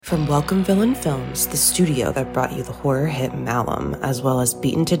From Welcome Villain Films, the studio that brought you the horror hit Malum, as well as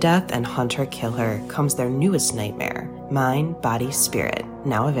Beaten to Death and Hunter Kill Her, comes their newest nightmare, Mind, Body, Spirit,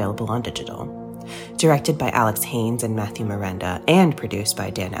 now available on digital. Directed by Alex Haynes and Matthew Miranda, and produced by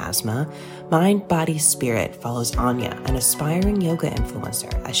Dan Asma, Mind, Body, Spirit follows Anya, an aspiring yoga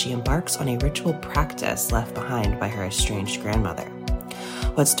influencer, as she embarks on a ritual practice left behind by her estranged grandmother.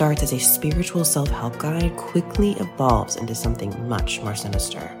 What starts as a spiritual self-help guide quickly evolves into something much more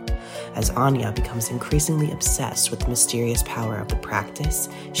sinister. As Anya becomes increasingly obsessed with the mysterious power of the practice,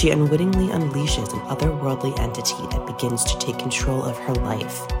 she unwittingly unleashes an otherworldly entity that begins to take control of her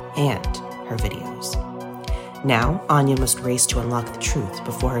life and her videos. Now, Anya must race to unlock the truth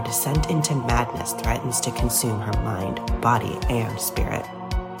before her descent into madness threatens to consume her mind, body, and spirit.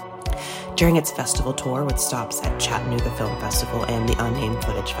 During its festival tour with stops at Chattanooga Film Festival and the Unnamed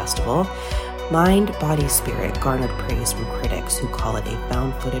Footage Festival, Mind, Body, Spirit garnered praise from critics who call it a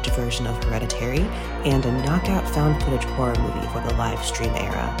found footage version of Hereditary and a knockout found footage horror movie for the live stream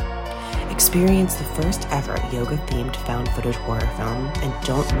era. Experience the first ever yoga-themed found footage horror film, and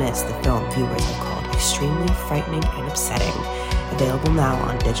don't miss the film viewers have called extremely frightening and upsetting. Available now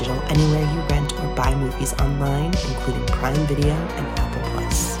on digital anywhere you rent or buy movies online, including Prime Video and Apple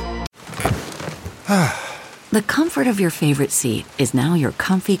Plus. The comfort of your favorite seat is now your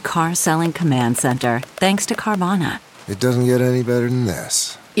comfy car-selling command center, thanks to Carvana. It doesn't get any better than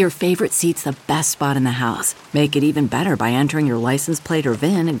this. Your favorite seat's the best spot in the house. Make it even better by entering your license plate or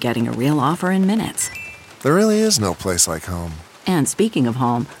VIN and getting a real offer in minutes. There really is no place like home. And speaking of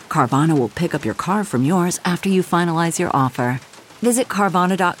home, Carvana will pick up your car from yours after you finalize your offer. Visit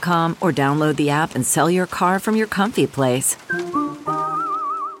Carvana.com or download the app and sell your car from your comfy place.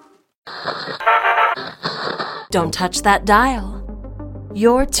 Don't touch that dial.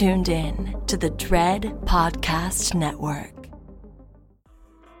 You're tuned in to the Dread Podcast Network.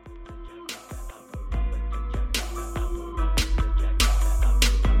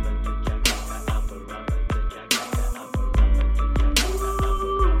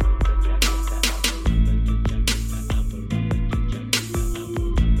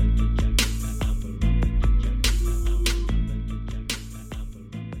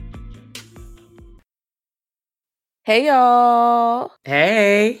 Hey y'all.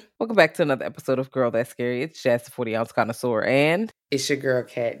 Hey. Welcome back to another episode of Girl That's Scary. It's Jazz the 40 ounce connoisseur and It's your girl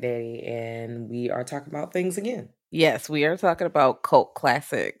Cat Daddy, and we are talking about things again. yes, we are talking about cult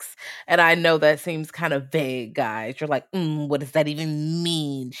classics. And I know that seems kind of vague, guys. You're like, what does that even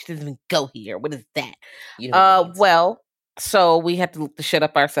mean? She doesn't even go here. What is that? You know what that means. Well, so we had to look the shit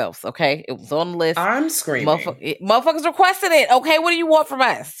up ourselves, okay? It was on the list. I'm screaming. Motherfuckers requested it, okay? What do you want from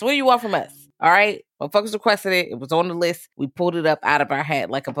us? What do you want from us? All right? Motherfuckers requested it. It was on the list. We pulled it up out of our hat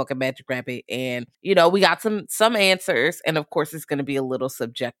like a fucking magic rabbit. And, you know, we got some answers. And, of course, it's going to be a little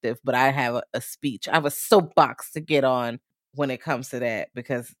subjective. But I have a speech. I have a soapbox to get on when it comes to that.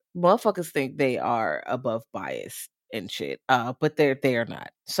 Because motherfuckers think they are above bias and shit. But they are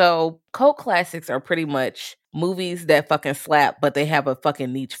not. So cult classics are pretty much movies that fucking slap, but they have a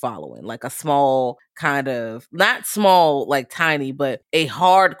fucking niche following, like a small kind of, not small, like tiny, but a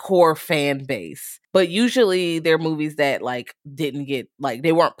hardcore fan base. But usually they're movies that like didn't get, like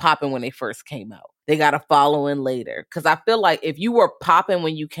they weren't popping when they first came out. They got a following later. Because I feel like if you were popping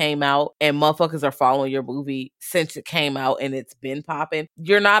when you came out and motherfuckers are following your movie since it came out and it's been popping,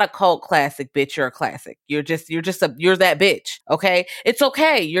 you're not a cult classic, bitch. You're a classic. You're that bitch. Okay? It's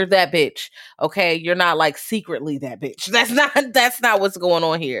okay. You're that bitch. Okay? You're not like secretly that bitch. That's not what's going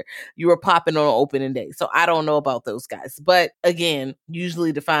on here. You were popping on opening day. So I don't know about those guys. But again,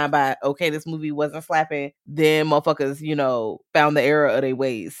 usually defined by, okay, this movie wasn't slapping. Then motherfuckers, you know, found the error of their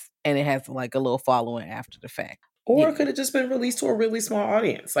ways. And it has like a little following after the fact. Or it could have just been released to a really small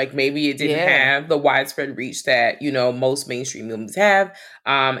audience. Like maybe it didn't have the widespread reach that, you know, most mainstream movies have.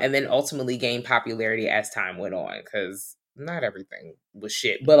 And then ultimately gained popularity as time went on. Because not everything was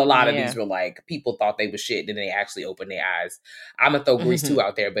shit. But a lot of these were like, people thought they was shit. Then they actually opened their eyes. I'm going to throw Grease 2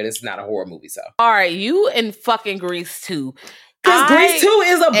 out there, but it's not a horror movie, so. All right, you and fucking Grease 2. Because Grease 2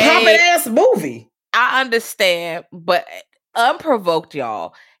 is a poppin' ass movie. I understand, but unprovoked,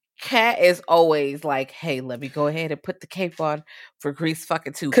 y'all. Cat is always like, hey, let me go ahead and put the cape on for Grease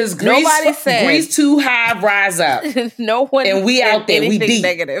fucking 2. Because nobody said Grease 2 high, rise up. No one and we out there, we deep.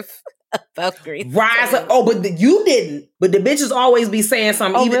 Negative about Grease. Rise up. Oh, but you didn't. But the bitches always be saying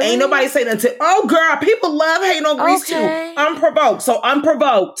something. Oh, even really? Ain't nobody saying until, oh girl, people love hating on Grease 2. Unprovoked. So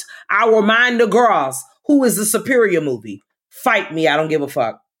unprovoked, I'll remind the girls who is the superior movie. Fight me. I don't give a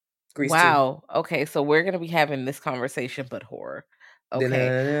fuck. Grease 2. Wow. Okay, so we're gonna be having this conversation, but horror.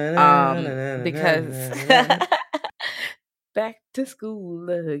 Okay. Because back to school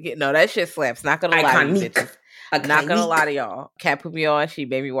again. No, that shit slaps. Not gonna lie to you bitches. Not gonna lie to y'all. Kat put me on. She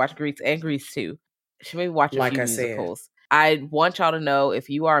made me watch Grease and Grease 2. She made me watch a few musicals. I want y'all to know, if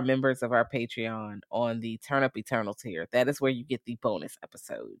you are members of our Patreon on the Turn Up Eternal tier, that is where you get the bonus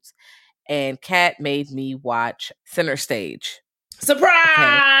episodes. And Kat made me watch Center Stage.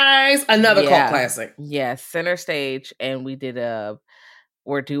 Surprise! Okay. Another cult classic. Yeah, Center Stage. And we did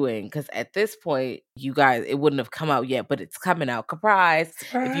because at this point, you guys, it wouldn't have come out yet, but it's coming out. Surprise.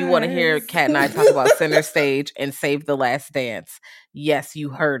 If you want to hear Kat and I talk about Center Stage and Save the Last Dance, yes, you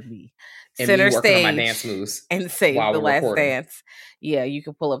heard me. And Center Stage on my dance moves and Save the Last Dance. Yeah, you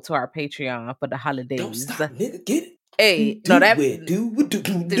can pull up to our Patreon for the holidays. Don't stop, nigga, get it. Hey, no, that you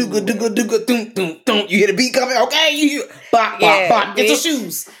hear the beat coming? Okay, you bop, get your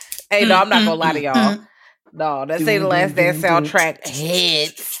shoes. Hey, no, I'm not gonna lie to y'all. No, that Save the Last Dance soundtrack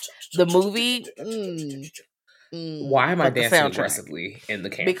hits the movie. Why am I dancing aggressively in the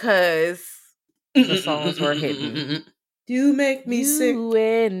camera? Because the songs were hitting. You make me sick. You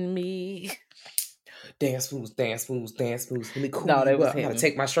and me. Dance moves. Let me cool you up. I'm gonna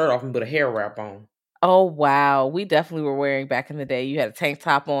take my shirt off and put a hair wrap on. Oh, wow. We definitely were wearing back in the day. You had a tank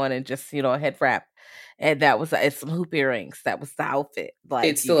top on and just, a head wrap. And that was some hoop earrings. That was the outfit. Like,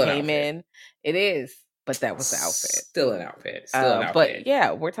 it's still an outfit. It is. But that was the outfit. Still an outfit. But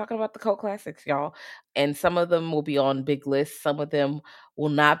yeah, we're talking about the cult classics, y'all. And some of them will be on big lists. Some of them will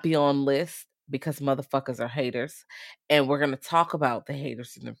not be on lists because motherfuckers are haters. And we're going to talk about the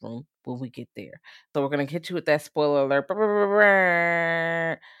haters in the room when we get there. So we're going to hit you with that spoiler alert.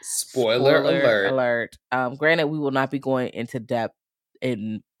 Spoiler alert. Granted, we will not be going into depth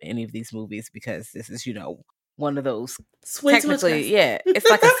in any of these movies because this is, one of those technically, it's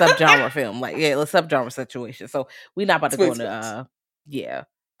like a subgenre film, a subgenre situation. So we're not about to go into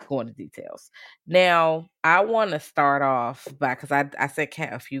go into details. Now, I want to start off because I sent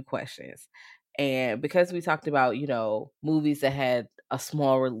Kat a few questions, and because we talked about movies that had a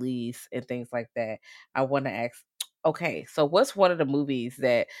small release and things like that, I want to ask. Okay, so what's one of the movies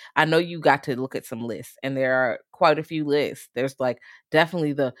that I know you got to look at some lists, and there are quite a few lists. There's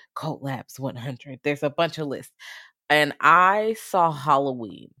definitely the Cult Labs 100. There's a bunch of lists. And I saw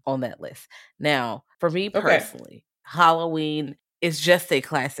Halloween on that list. Now, for me personally, Halloween is just a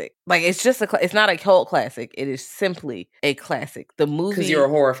classic. It's not a cult classic. It is simply a classic. The movie. Because you're a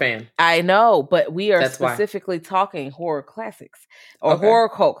horror fan. I know, but we are specifically talking horror classics or horror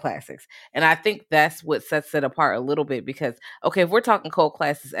cult classics. And I think that's what sets it apart a little bit because, if we're talking cult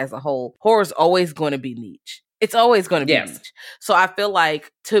classics as a whole, horror is always going to be niche. It's always going to be niche. So I feel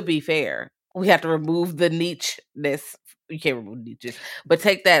like, to be fair, we have to remove the nicheness. You can't remove niches, but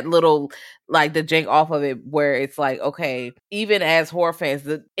take that little, the jank off of it where it's even as horror fans,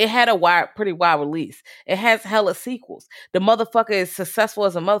 it had a pretty wide release. It has hella sequels. The motherfucker is successful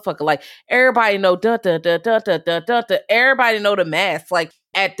as a motherfucker. Everybody know dun dun dun dun dun dun dun dun. Everybody know the mask.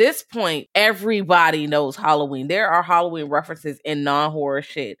 At this point, everybody knows Halloween. There are Halloween references in non-horror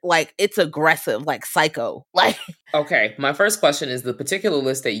shit. It's aggressive, Psycho. Okay, my first question is the particular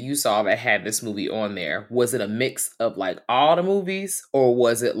list that you saw that had this movie on there, was it a mix of all the movies, or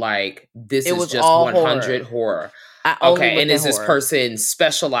was it this is just 100 horror? Okay, and is this person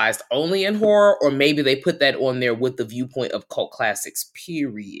specialized only in horror, or maybe they put that on there with the viewpoint of cult classics,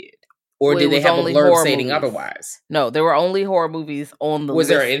 period? Or did they have a blurb stating otherwise? No, there were only horror movies on the list. Was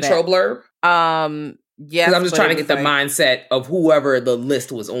there an intro blurb? Yes. Because I'm just trying to get the mindset of whoever the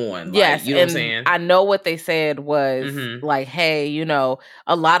list was on. Yes. You know what I'm saying? I know what they said was hey,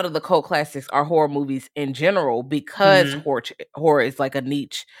 a lot of the cult classics are horror movies in general because horror is a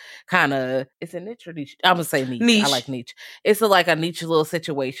niche kind of, it's a niche or niche? I'm going to say niche. I like niche. It's a niche little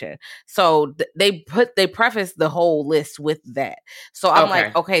situation. So they preface the whole list with that. So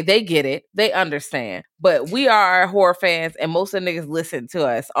I'm okay, they get it. They understand. But we are horror fans, and most of the niggas listen to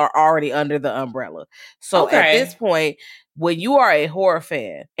us are already under the umbrella. So at this point, when you are a horror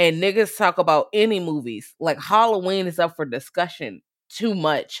fan and niggas talk about any movies, Halloween is up for discussion too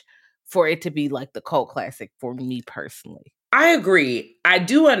much for it to be the cult classic for me personally. I agree. I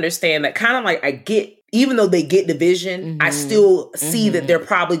do understand that kind of I get, even though they get division, I still see that they're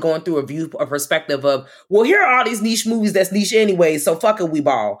probably going through a perspective of, well, here are all these niche movies that's niche anyway, so fuck it, we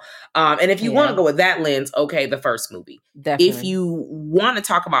ball. And if you want to go with that lens, okay, the first movie. Definitely. If you want to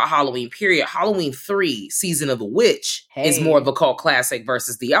talk about Halloween, period, Halloween 3, Season of the Witch, is more of a cult classic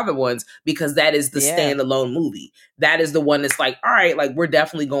versus the other ones, because that is the standalone movie. That is the one that's all right, we're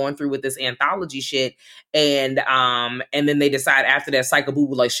definitely going through with this anthology shit. And then they decide after that, Psycho Boo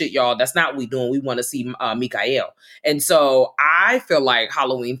was shit, y'all, that's not what we doing. We want to see see Mikael. And so I feel like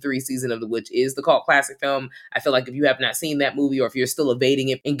Halloween 3 Season of the Witch is the cult classic film. I feel like if you have not seen that movie, or if you're still evading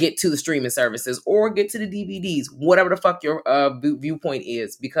it, and get to the streaming services or get to the DVDs, whatever the fuck your viewpoint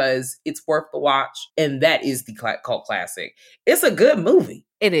is, because it's worth the watch. And that is the cult classic. It's a good movie.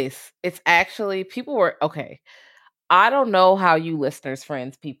 It is. It's actually, people were, okay. I don't know how you listeners,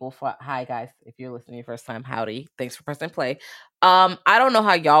 friends, people, hi guys, if you're listening your first time, howdy. Thanks for pressing play. I don't know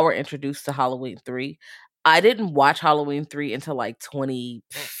how y'all were introduced to Halloween 3. I didn't watch Halloween 3 until like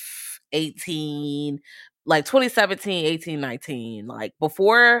 2018, like 2017, 18, 19, like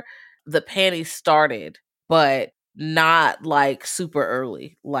before the panties started, but not like super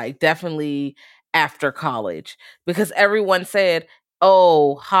early, like definitely after college, because everyone said,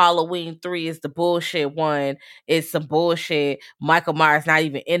 oh, Halloween 3 is the bullshit one. It's some bullshit. Michael Myers not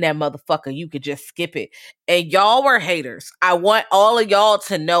even in that motherfucker. You could just skip it. And y'all were haters. I want all of y'all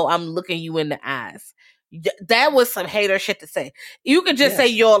to know I'm looking you in the eyes. That was some hater shit to say. You could just say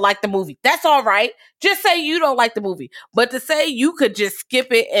you don't like the movie. That's all right. Just say you don't like the movie. But to say you could just skip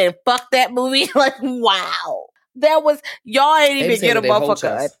it and fuck that movie, like, wow. That was, y'all ain't even get a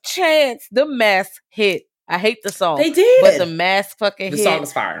motherfucker a chance. The mask hit. I hate the song. They did. But the mask fucking hit. The song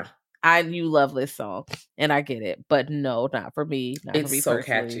is fire. You love this song, and I get it. But no, not for me. Not it's for me so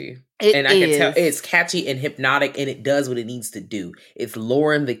personally. Catchy. I can tell it's catchy and hypnotic, and it does what it needs to do. It's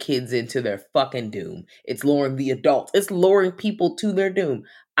luring the kids into their fucking doom. It's luring the adults. It's luring people to their doom.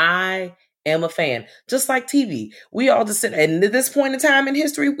 I am a fan. Just like TV. We all just sit, and at this point in time in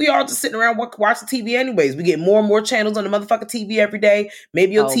history, we all just sitting around watching TV anyways. We get more and more channels on the motherfucking TV every day.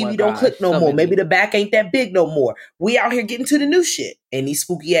 Maybe your TV don't click no more. Maybe the back ain't that big no more. We out here getting to the new shit. And these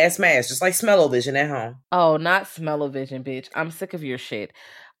spooky ass masks, just like Smell-O-Vision at home. Oh, not Smell-O-Vision, bitch. I'm sick of your shit.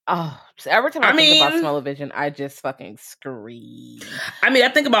 Oh, so every time I think about Smell-O-Vision, I just fucking scream. I mean, I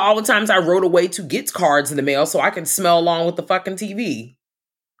think about all the times I rode away to get cards in the mail so I can smell along with the fucking TV.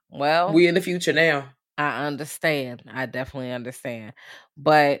 Well, we in the future now. I understand. I definitely understand.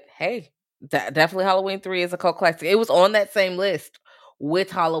 But hey, definitely Halloween 3 is a cult classic. It was on that same list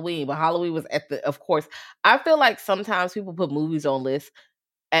with Halloween, but Halloween was at the, of course. I feel like sometimes people put movies on lists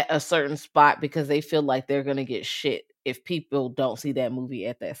at a certain spot because they feel like they're going to get shit if people don't see that movie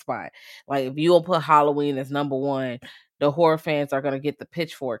at that spot. Like if you will put Halloween as number 1, the horror fans are going to get the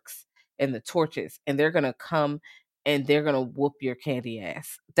pitchforks and the torches, and they're going to come and they're going to whoop your candy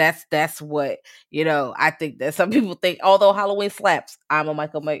ass. That's what, I think that some people think, although Halloween slaps, I'm a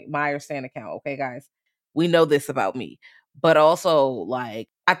Michael Myers fan account. Okay, guys, we know this about me. But also, like,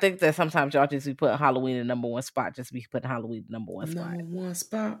 I think that sometimes y'all just be putting Halloween in number 1 spot, just be putting Halloween in number 1 spot. Number 1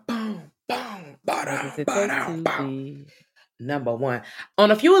 spot, boom, boom, ba-dum. Number 1.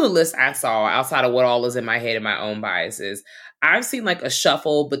 On a few of the lists I saw, outside of what all is in my head and my own biases, I've seen like a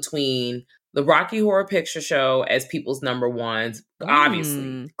shuffle between the Rocky Horror Picture Show as people's number 1s.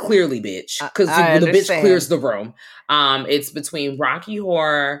 Obviously, clearly, bitch, because the bitch clears the room. It's between Rocky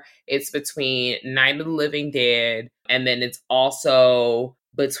Horror, it's between Night of the Living Dead, and then it's also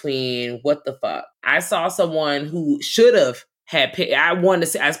between what the fuck. I saw someone who should have had. I wanted to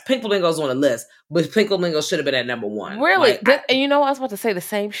say as Pink Flamingo's on the list, but Pink Flamingo should have been at number 1. Really? And you know, I was about to say the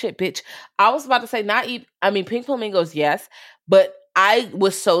same shit, bitch. I was about to say Pink Flamingos, yes, but I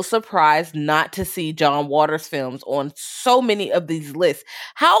was so surprised not to see John Waters films on so many of these lists.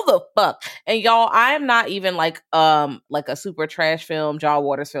 How the fuck? And y'all, I am not even like a super trash film John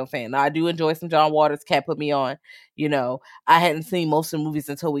Waters film fan. Now, I do enjoy some John Waters. Cat put me on. I hadn't seen most of the movies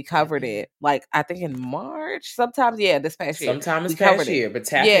until we covered it. Like I think in March, sometimes this past year. Sometimes past year, but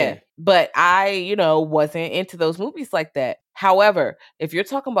tap in. But I wasn't into those movies like that. However, if you're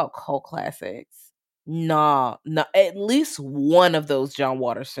talking about cult classics. No, at least one of those John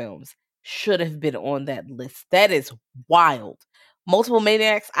Waters films should have been on that list. That is wild. Multiple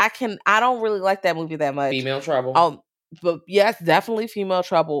Maniacs, I don't really like that movie that much. Female Trouble. But yes, definitely Female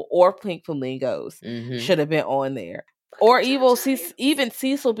Trouble or Pink Flamingos should have been on there. Or even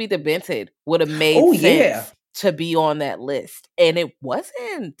Cecil B. Demented would have made sense to be on that list. And it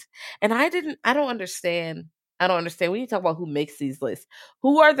wasn't. And I don't understand. When you talk about who makes these lists,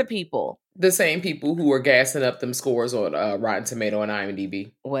 who are the people? The same people who are gassing up them scores on Rotten Tomato and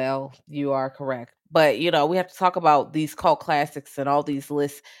IMDb. Well, you are correct. But, we have to talk about these cult classics and all these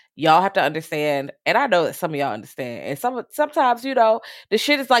lists. Y'all have to understand, and I know that some of y'all understand. And sometimes, the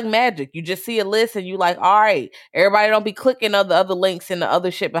shit is like magic. You just see a list and you like, all right, everybody don't be clicking on the other links and the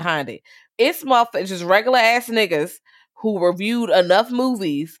other shit behind it. It's just regular ass niggas who reviewed enough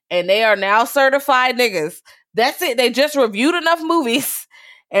movies and they are now certified niggas. That's it. They just reviewed enough movies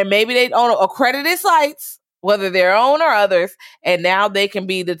and maybe they own accredited sites whether their own or others, and now they can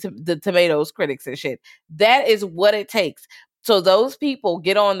be the Tomatoes critics and shit. That is what it takes. So those people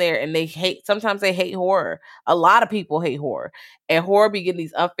get on there and they hate, sometimes they hate horror. A lot of people hate horror. And horror be getting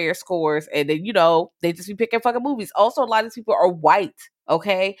these unfair scores. And then, you know, they just be picking fucking movies. Also, a lot of these people are white.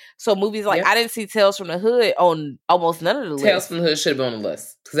 Okay? So movies like, I didn't see Tales from the Hood on almost none of the lists. Tales from the Hood should have been on the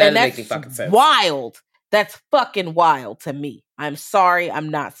list. Because that doesn't make any fucking sense. Wild. That's fucking wild to me. I'm sorry. I'm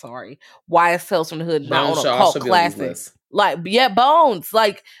not sorry. Why is Tales from the Hood not on a cult classic? Like, yeah, Bones.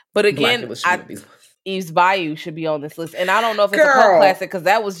 Like, but again, Eve's Bayou should be on this list. And I don't know if it's a cult classic because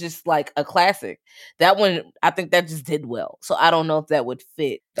that was just like a classic. That one, I think that just did well. So I don't know if that would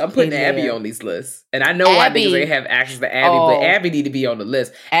fit. I'm putting Abby on these lists. And I know why because they have access to Abby, but Abby need to be on the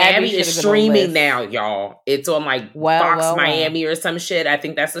list. Abby is streaming now, y'all. It's on like Fox Miami or some shit. I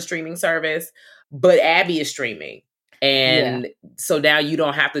think that's the streaming service. But Abby is streaming. And so now you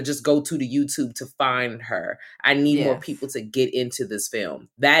don't have to just go to the YouTube to find her. I need more people to get into this film.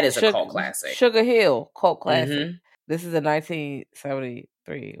 That is a cult classic. Sugar Hill, cult classic. Mm-hmm. This is a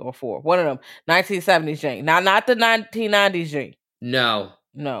 1973 or 4. One of them. 1970s Jane. Now, not the 1990s Jane. No,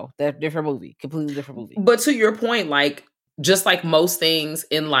 that's a different movie. Completely different movie. But to your point, like, just like most things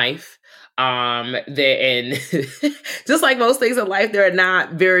in life, just like most things in life, there are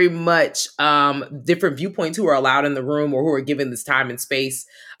not very much different viewpoints who are allowed in the room or who are given this time and space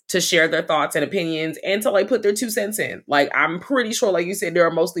to share their thoughts and opinions and to like put their 2 cents in. Like, I'm pretty sure, like you said, there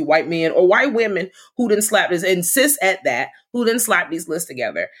are mostly white men or white women who didn't slap this, insist at that, who didn't slap these lists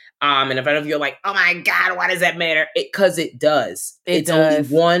together. And if any of you are like, oh my God, why does that matter? Because it does. It's only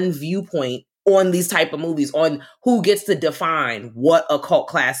one viewpoint on these type of movies, on who gets to define what a cult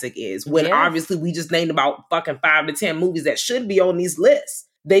classic is. When obviously we just named about fucking 5 to 10 movies that should be on these lists.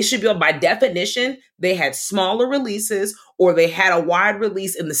 They should be on, by definition, they had smaller releases or they had a wide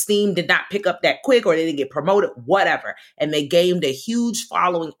release and the steam did not pick up that quick or they didn't get promoted, whatever. And they gained a huge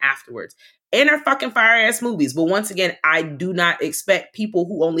following afterwards. And they're fucking fire-ass movies. But once again, I do not expect people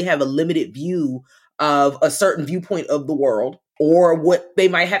who only have a limited view of a certain viewpoint of the world or what they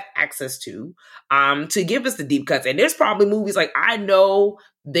might have access to give us the deep cuts. And there's probably movies like, I know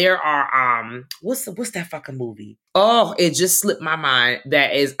there are, what's that fucking movie? Oh, it just slipped my mind.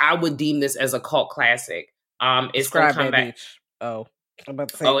 That is, I would deem this as a cult classic. It's gonna come back. Oh, I'm about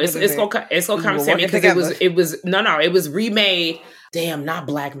to say, it's gonna come to me because it was remade. Damn, not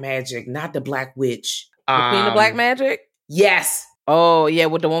Black Magic, not the Black Witch. The Queen of Black Magic? Yes. Oh, yeah,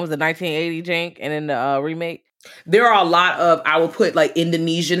 with the one with the 1980 jank and then the remake. There are a lot of, I would put like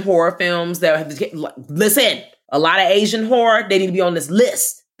Indonesian horror films that have, listen, a lot of Asian horror, they need to be on this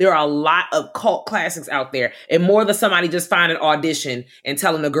list. There are a lot of cult classics out there. And more than somebody just finding Audition and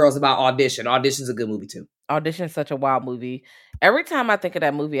telling the girls about Audition. Audition's a good movie too. Audition is such a wild movie. Every time I think of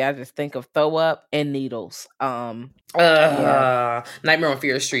that movie, I just think of throw up and needles. Nightmare on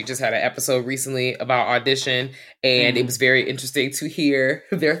Fear Street just had an episode recently about Audition, and it was very interesting to hear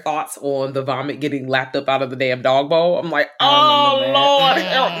their thoughts on the vomit getting lapped up out of the damn dog bowl. I'm like, oh Lord,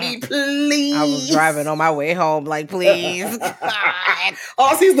 help me, please. I was driving on my way home, like, please. All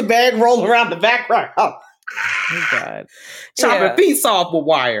I see is the bag roll around the background. Oh God. Chopping peace off with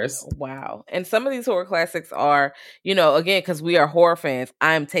wires. Wow. And some of these horror classics are, you know, again, because we are horror fans,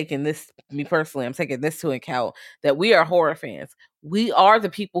 I'm taking this to account, that we are horror fans. We are the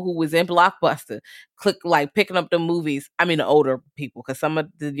people who was in Blockbuster, picking up the movies. I mean, the older people, because some of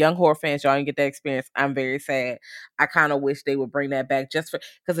the young horror fans, y'all didn't get that experience. I'm very sad. I kind of wish they would bring that back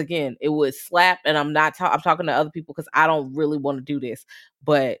because again, it would slap. And I'm talking to other people because I don't really want to do this,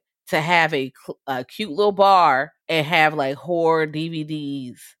 but to have a cute little bar and have like horror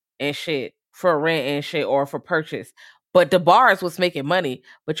DVDs and shit for rent and shit or for purchase. But the bar is what's making money.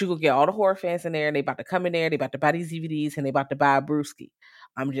 But you could get all the horror fans in there and they about to come in there. They about to buy these DVDs and they about to buy a brewski.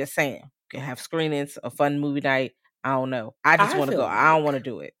 I'm just saying. You can have screenings, a fun movie night. I don't know. I just want to go. I don't want to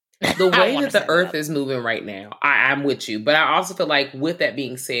do it. The way that the earth is moving right now, I'm with you. But I also feel like, with that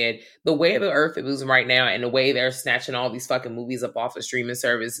being said, the way the earth is moving right now and the way they're snatching all these fucking movies up off of streaming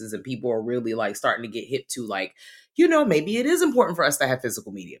services and people are really like starting to get hip to like, you know, maybe it is important for us to have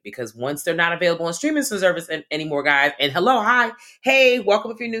physical media because once they're not available on streaming service anymore, guys, and hello, hi, hey,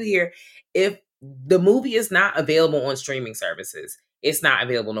 welcome if you're new here. If the movie is not available on streaming services, it's not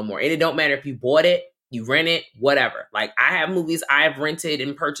available no more. And it don't matter if you bought it, you rent it, whatever. Like, I have movies I've rented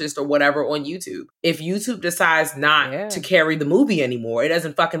and purchased or whatever on YouTube. If YouTube decides not to carry the movie anymore, it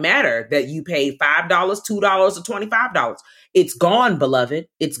doesn't fucking matter that you paid $5, $2, or $25. It's gone, beloved.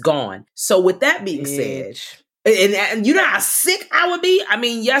 It's gone. So with that being said, And you know how sick I would be? I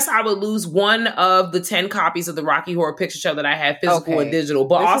mean, yes, I would lose one of the 10 copies of the Rocky Horror Picture Show that I have physical and digital,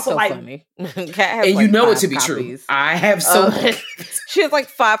 but this also so like, funny. And you know it to be true. I have so she has like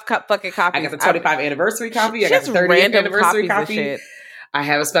 5 fucking copies. I got the 25th anniversary copy. I got the 30th anniversary copy. I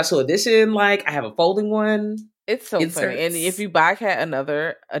have a special edition. Like, I have a folding one. It's so funny. And if you buy Kat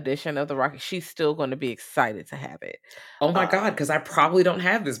another edition of the Rocky, she's still going to be excited to have it. Oh my God, because I probably don't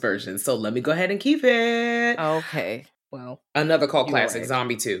have this version. So let me go ahead and keep it. Okay. Well. Another cult classic,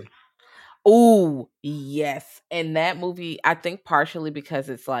 Zombie 2. Ooh, yes. And that movie, I think partially because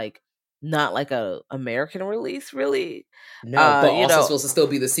it's like not like a American release, really. No, but also supposed to still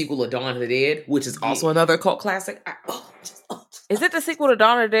be the sequel of Dawn of the Dead, which is also another cult classic. Is it the sequel to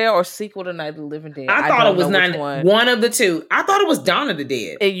Dawn of the Dead or sequel to Night of the Living Dead? I thought it was one of the two. I thought it was Dawn of the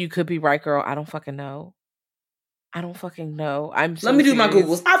Dead. And you could be right, girl. I don't fucking know. Let me do my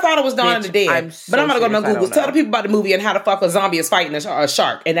Googles. I thought it was Dawn of the Dead. But I'm going to go to my Googles. Tell the people about the movie and how the fuck a zombie is fighting a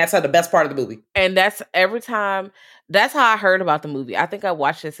shark. And that's the best part of the movie. And that's every time. That's how I heard about the movie. I think I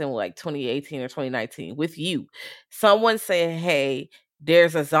watched this in like 2018 or 2019 with you. Someone said, hey,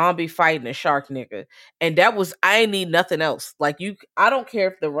 there's a zombie fighting a shark, nigga. And I ain't need nothing else. Like, I don't care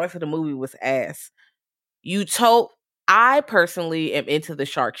if the rest of the movie was ass. I personally am into the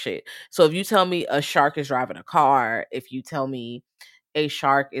shark shit. So if you tell me a shark is driving a car, if you tell me a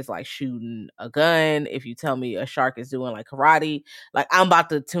shark is like shooting a gun, if you tell me a shark is doing like karate, like I'm about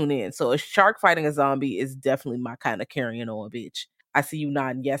to tune in. So a shark fighting a zombie is definitely my kind of carrying on, bitch. I see you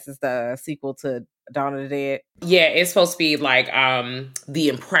nodding. Yes, it's the sequel to Dawn of the Dead. Yeah, it's supposed to be like the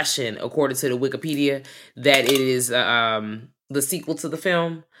impression, according to the Wikipedia, that it is the sequel to the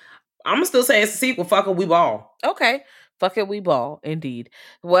film. I'm gonna still say it's a sequel. Fuck it, we ball. Okay. Fuck it, we ball. Indeed.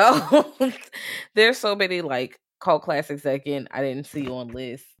 Well, there's so many like cult classics that again I didn't see on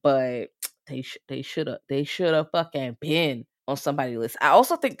lists, but they should have fucking been on somebody's list. I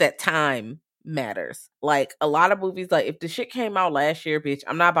also think that time matters. Like a lot of movies, like if the shit came out last year, bitch,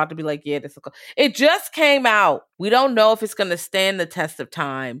 I'm not about to be like, yeah, it just came out. We don't know if it's gonna stand the test of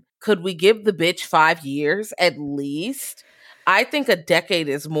time. Could we give the bitch 5 years at least? I think a decade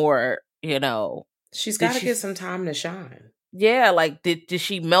is more, She's got to get some time to shine. Yeah, like did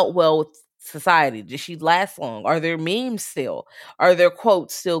she melt well with society? Did she last long? Are there memes still? Are there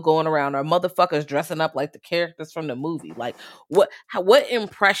quotes still going around? Are motherfuckers dressing up like the characters from the movie? Like what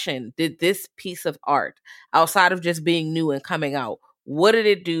impression did this piece of art, outside of just being new and coming out, what did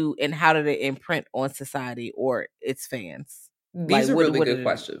it do and how did it imprint on society or its fans? These are really good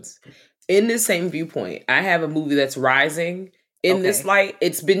questions. In this same viewpoint, I have a movie that's rising in this light.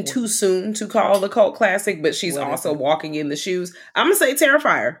 It's been too soon to call a cult classic, but she's also walking in the shoes. I'm going to say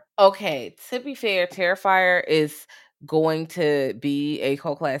Terrifier. Okay, to be fair, Terrifier is going to be a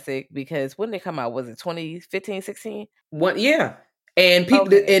cult classic because when did it come out? Was it 2015, 16? Yeah. And people,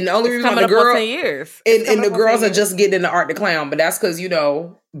 and the only reason the girl, 10 years. And the girls are just getting into Art the Clown, but that's because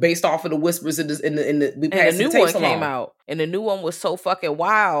based off of the whispers in the we passed the new one came out, and the new one was so fucking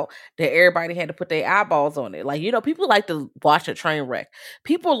wild that everybody had to put their eyeballs on it. Like people like to watch a train wreck.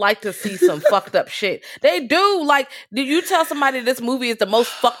 People like to see some fucked up shit. They do. Like, do you tell somebody this movie is the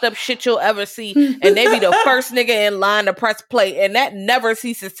most fucked up shit you'll ever see, and they be the first nigga in line to press play, and that never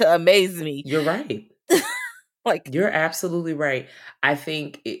ceases to amaze me. You're right. Like, you're absolutely right. I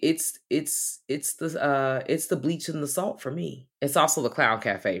think it's the bleach and the salt for me. It's also the Clown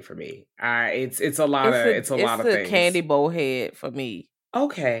Cafe for me. It's a lot of things. It's the Candy Bowhead for me.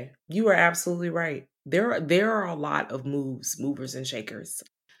 Okay, you are absolutely right. There are a lot of movers and shakers.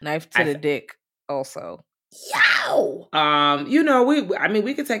 Knife to the dick also. Yow!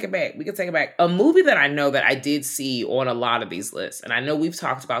 We could take it back. We could take it back. A movie that I know that I did see on a lot of these lists, and I know we've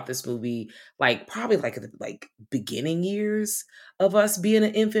talked about this movie probably like beginning years of us being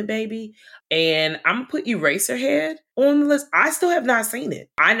an infant baby. And I'm gonna put Eraserhead on the list. I still have not seen it.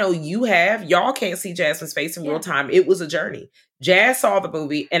 I know you have. Y'all can't see Jasmine's face in real time. It was a journey. Jazz saw the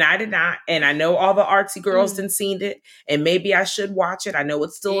movie and I did not. And I know all the artsy girls didn't seen it. And maybe I should watch it. I know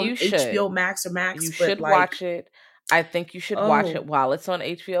it's still on HBO Max or Max. You should watch it. I think you should watch it while it's on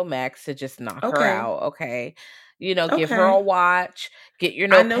HBO Max to just knock her out. Okay. Give her a watch. Get your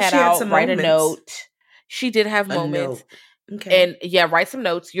notepad out. Write a note. She did have moments. Okay. And write some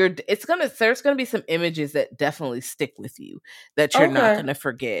notes. There's gonna be some images that definitely stick with you that you're not gonna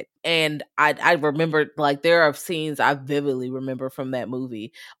forget. And I remember, there are scenes I vividly remember from that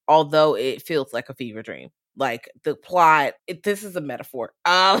movie, although it feels like a fever dream. Like the plot, this is a metaphor.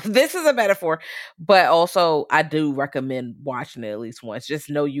 This is a metaphor, but also I do recommend watching it at least once. Just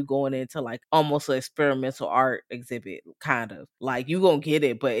know you going into like almost an experimental art exhibit, kind of like you gonna get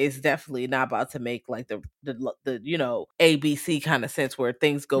it, but it's definitely not about to make like the you know, ABC kind of sense where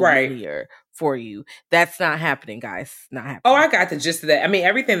things go linear for you. That's not happening, guys. Not happening. Oh, I got the gist of that. I mean,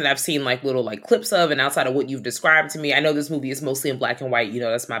 everything that I've seen like little like clips of and outside of what you've described to me, I know this movie is mostly in black and white. You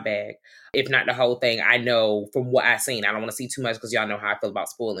know, that's my bag. If not the whole thing, I know from what I've seen, I don't want to see too much because y'all know how I feel about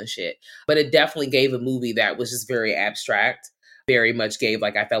spoiling shit. But it definitely gave a movie that was just very abstract. Very much gave,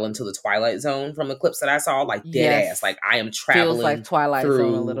 like, I fell into the Twilight Zone from the clips that I saw, like dead ass. Like I am traveling feels like Twilight through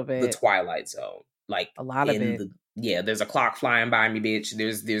Zone a little bit. the Twilight Zone. Like a lot of it. There's a clock flying by me, bitch.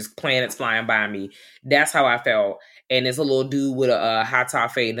 There's planets flying by me. That's how I felt. And there's a little dude with a high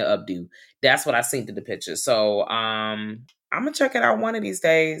top fade and an updo. That's what I seen through the picture. So I'm gonna check it out one of these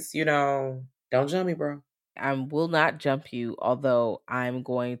days. You know, don't jump me, bro. I will not jump you, although I'm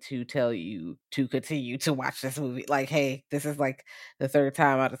going to tell you to continue to watch this movie. Like, hey, this is like the third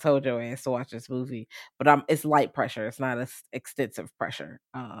time I've told your ass to watch this movie, but it's light pressure. It's not as extensive pressure.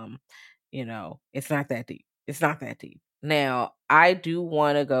 You know, it's not that deep. It's not that deep. Now, I do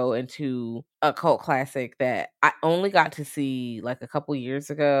want to go into a cult classic that I only got to see like a couple years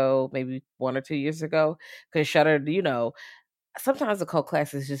ago, maybe 1 or 2 years ago, because Shudder, you know, sometimes the cult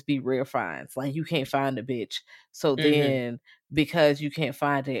classics just be rare finds. Like you can't find a bitch. So then because you can't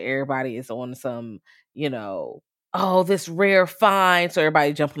find it, everybody is on some, you know, oh, this rare find. So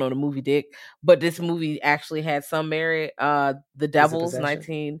everybody jumping on the movie dick. But this movie actually had some merit. The Devils,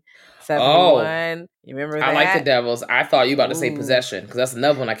 1971. Oh, you remember that? I like The Devils. I thought you were about to say Possession, because that's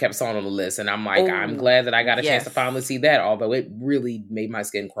another one I kept on the list. And I'm like, I'm glad that I got a chance to finally see that, although it really made my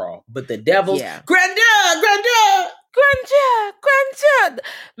skin crawl. But The Devils, Grandeur!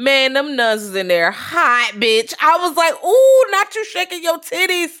 Man, them nuns was in there hot, bitch. I was like, ooh, not you shaking your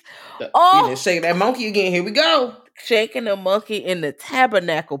titties. You shaking that monkey again. Here we go. Shaking the monkey in the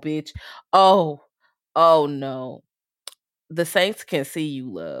tabernacle, bitch. Oh no. The saints can see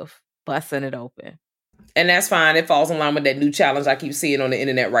you, love. Busting it open. And that's fine. It falls in line with that new challenge I keep seeing on the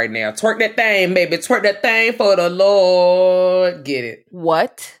internet right now. Twerk that thing, baby. Twerk that thing for the Lord. Get it.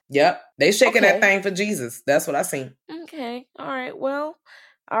 What? Yep. They shaking that thing for Jesus. That's what I seen. Okay. All right. Well,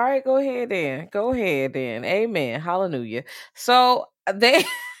 all right. Go ahead then. Amen. Hallelujah. So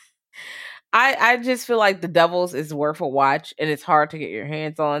I just feel like The Devils is worth a watch, and it's hard to get your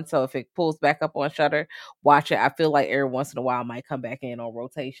hands on. So if it pulls back up on Shudder, watch it. I feel like every once in a while I might come back in on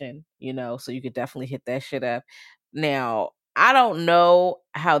rotation, you know, so you could definitely hit that shit up. Now, I don't know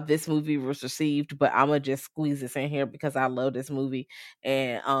how this movie was received, but I'm gonna just squeeze this in here because I love this movie,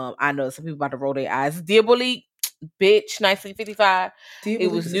 and I know some people about to roll their eyes. Diabolique, bitch, 1955.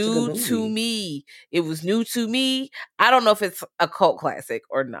 It was new to me. I don't know if it's a cult classic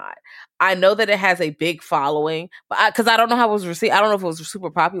or not. I know that it has a big following, but because I don't know how it was received. I don't know if it was super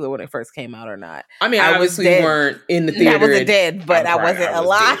popular when it first came out or not. I mean, obviously you weren't in the theater. I wasn't dead, but I wasn't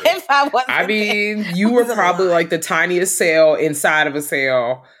alive. I mean, you were probably like the tiniest cell inside of a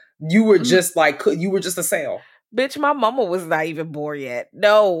cell. You were just like, you were just a cell. Bitch, my mama was not even born yet.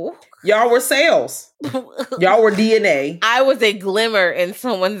 No. Y'all were cells. Y'all were DNA. I was a glimmer in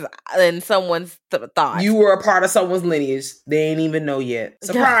someone's thought. You were a part of someone's lineage. They ain't even know yet.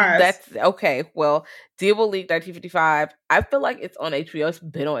 Surprise. That's okay. Well, Diabolique 1955. I feel like it's on HBO. It's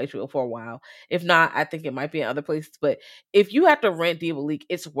been on HBO for a while. If not, I think it might be in other places. But if you have to rent Diabolique,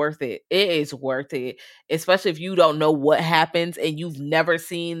 it's worth it. It is worth it. Especially if you don't know what happens and you've never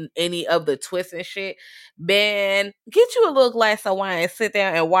seen any of the twists and shit. Man, get you a little glass of wine and sit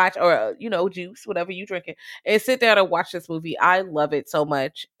down and watch, or, you know, juice, whatever you drinking, and sit down and watch this movie. I love it so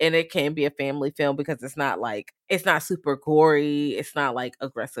much. And it can be a family film because it's not super gory. It's not like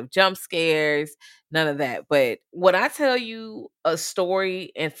aggressive jump scares, none of that. But when I tell you a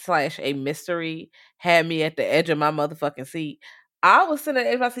story and / a mystery had me at the edge of my motherfucking seat, I was sitting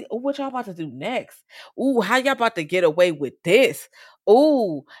there and oh, what y'all about to do next? Ooh, how y'all about to get away with this?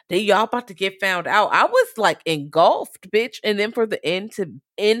 Ooh, then y'all about to get found out. I was like engulfed, bitch. And then for the end to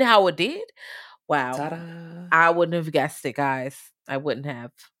end how it did, wow. Ta-da. I wouldn't have guessed it, guys. I wouldn't have.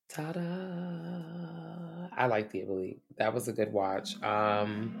 Ta-da. I like Diabolique. That was a good watch.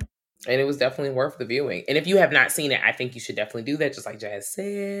 And it was definitely worth the viewing. And if you have not seen it, I think you should definitely do that, just like Jazz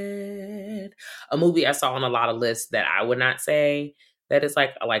said. A movie I saw on a lot of lists that I would not say that is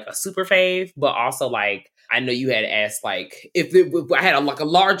like a super fave, but also like, I know you had asked like, if I had a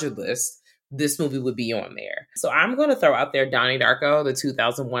larger list, this movie would be on there. So I'm going to throw out there Donnie Darko, the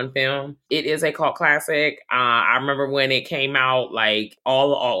 2001 film. It is a cult classic. I remember when it came out, like all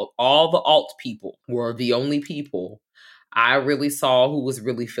the alt people were the only people I really saw who was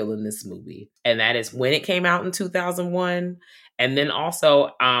really feeling this movie. And that is when it came out in 2001. And then also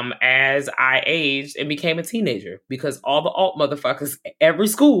as I aged and became a teenager, because all the alt motherfuckers, every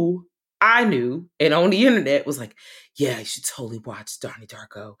school I knew and on the internet was like, yeah, you should totally watch Donnie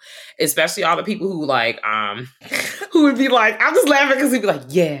Darko. Especially all the people who like, who would be like, I'm just laughing because he'd be like,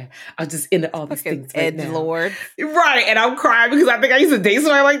 yeah, I'm just into all these things right now. Edgelord. Right. And I'm crying because I think I used to date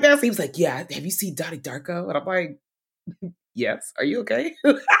somebody like that. So he was like, yeah, have you seen Donnie Darko? And I'm like, yes. Are you okay?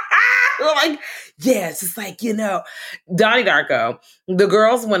 I'm like, yeah, it's just like, you know, Donnie Darko. The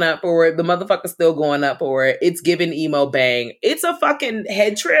girls went up for it. The motherfucker's still going up for it. It's giving emo bang. It's a fucking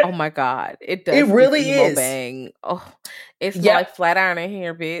head trip. Oh my God. It does. It really emo is. Bang. Oh, it's like flat iron in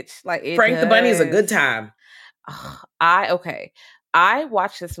here, bitch. Like it Frank does. the Bunny is a good time. I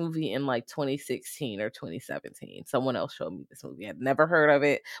watched this movie in like 2016 or 2017. Someone else showed me this movie. I'd never heard of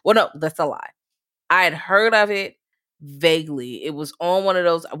it. Well, no, that's a lie. I had heard of it vaguely. It was on one of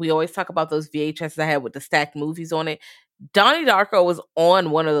those, we always talk about those VHSs I had with the stacked movies on it. Donnie Darko was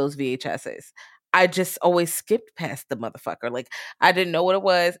on one of those VHSs. I just always skipped past the motherfucker. Like, I didn't know what it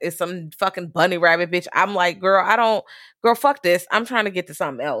was. It's some fucking bunny rabbit bitch. I'm like, girl, fuck this. I'm trying to get to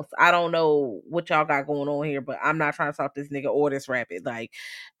something else. I don't know what y'all got going on here, but I'm not trying to talk this nigga or this rabbit. Like,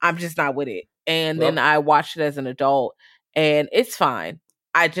 I'm just not with it. And then I watched it as an adult, and it's fine.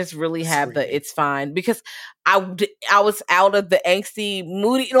 I just really have it's fine, because I was out of the angsty,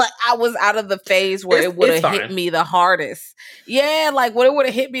 moody, like I was out of the phase where it would have hit me the hardest. Yeah, like when it would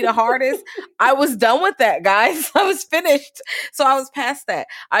have hit me the hardest, I was done with that, guys. I was finished. So I was past that.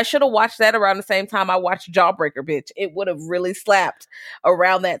 I should have watched that around the same time I watched Jawbreaker, bitch. It would have really slapped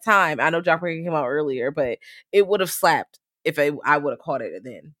around that time. I know Jawbreaker came out earlier, but it would have slapped if I would have caught it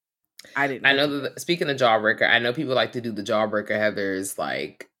then. I know that, speaking of Jawbreaker, I know people like to do the Jawbreaker Heathers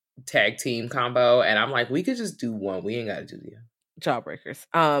like tag team combo, and I'm like, we could just do one. We ain't got to do the Jawbreakers.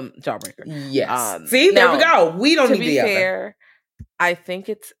 Jawbreaker. Yes. See, there we go. We don't need the other. To be fair, I think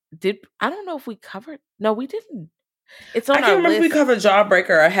I don't know if we covered. No, we didn't. It's on I can't remember if we covered Jawbreaker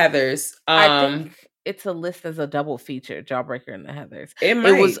or Heathers. I think it's a list as a double feature, Jawbreaker and the Heathers. It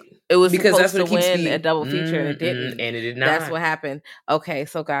might. It was because supposed to win a double feature, and it didn't. And it did not. That's what happened. Okay,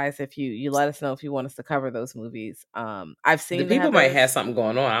 so guys, if you let us know if you want us to cover those movies. I've seen the people might have something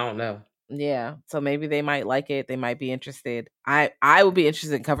going on. I don't know. Yeah, so maybe they might like it. They might be interested. I would be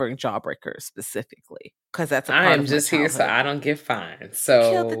interested in covering Jawbreaker specifically, because that's a part I am just here so I don't get fined.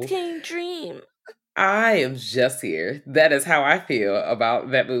 So kill the teen dream. I am just here. That is how I feel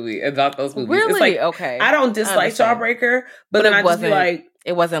about that movie, about those movies. Really? It's like, okay. I don't dislike Jawbreaker, but then I just be like,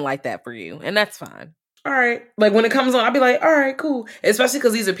 it wasn't like that for you, and that's fine. All right. Like when it comes on, I'll be like, all right, cool. Especially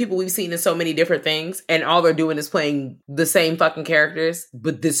because these are people we've seen in so many different things, and all they're doing is playing the same fucking characters,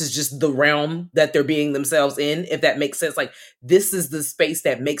 but this is just the realm that they're being themselves in, if that makes sense. Like, this is the space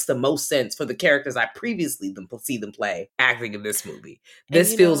that makes the most sense for the characters I previously see them play acting in this movie.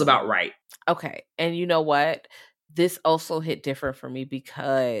 This feels about right. Okay. And you know what? This also hit different for me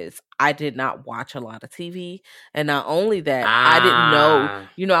because I did not watch a lot of TV. And not only that, I didn't know,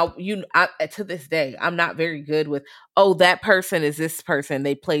 to this day, I'm not very good with, that person is this person.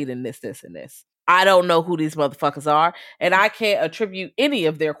 They played in this, this, and this. I don't know who these motherfuckers are. And I can't attribute any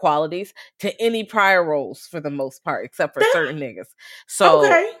of their qualities to any prior roles for the most part, except for certain niggas.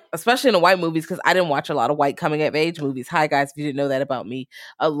 So, especially in the white movies, because I didn't watch a lot of white coming of age movies. Hi guys, if you didn't know that about me.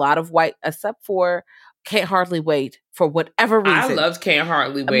 A lot of white, except for Can't Hardly Wait, for whatever reason. I loved Can't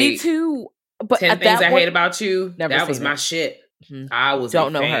Hardly Wait. Me too. But 10 Things I Hate About You. That was my shit. Mm-hmm. I was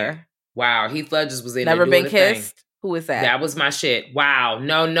don't know her. Wow, Heath Ledger was in Never there doing Been Kissed. Thing. Who is that? That was my shit. Wow.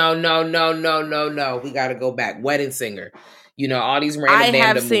 No. We got to go back. Wedding Singer. You know, all these random I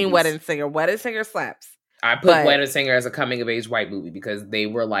have seen movies. Wedding Singer. Wedding Singer slaps. I put Wedding Singer as a coming of age white movie because they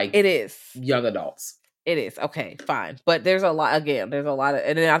were like it is young adults. It is. Okay, fine. But there's a lot of, and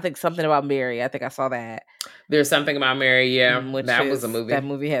then I think Something About Mary. I think I saw that. There's Something About Mary, yeah. That was a movie. That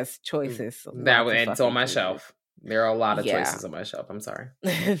movie has choices. And it's on my shelf. There are a lot of choices on my shelf. I'm sorry.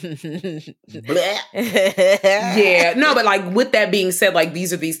 Yeah. No, but like with that being said, like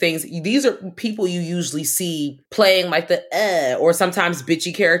these are people you usually see playing like the or sometimes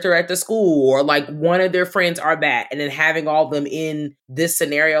bitchy character at the school, or like one of their friends are that, and then having all of them in this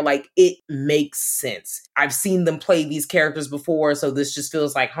scenario, like it makes sense. I've seen them play these characters before, so this just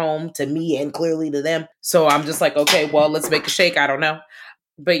feels like home to me and clearly to them. So I'm just like, okay, well, let's make a shake. I don't know.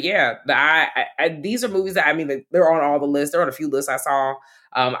 But yeah, these are movies that, I mean, they're on all the lists. They're on a few lists I saw.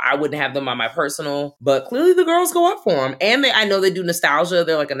 I wouldn't have them on my personal, but clearly the girls go up for them. And I know they do nostalgia.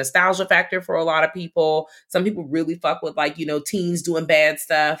 They're like a nostalgia factor for a lot of people. Some people really fuck with like, teens doing bad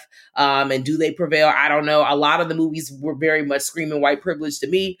stuff. And do they prevail? I don't know. A lot of the movies were very much screaming white privilege to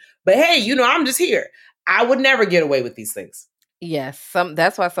me. But hey, I'm just here. I would never get away with these things. Yes,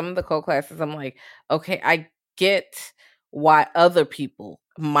 that's why some of the cult classes, I'm like, okay, I get why other people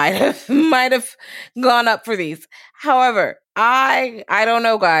might have gone up for these. However, I don't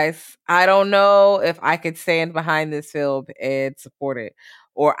know, guys. I don't know if I could stand behind this film and support it,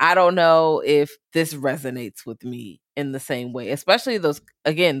 or I don't know if this resonates with me in the same way, especially those,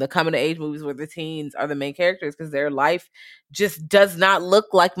 again, the coming of age movies where the teens are the main characters, because their life just does not look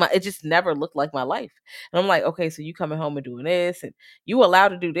like it just never looked like my life. And I'm like, okay, so you coming home and doing this, and you allowed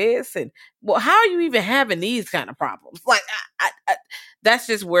to do this, and well, how are you even having these kind of problems? Like, I that's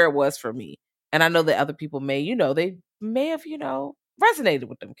just where it was for me. And I know that other people may, they may have, resonated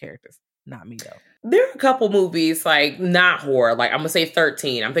with them characters. Not me, though. There are a couple movies, like, not horror. Like, I'm going to say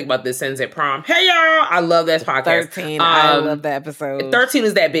 13. I'm thinking about This Ends at Prom. Hey, y'all! I love that podcast. 13. I love that episode. 13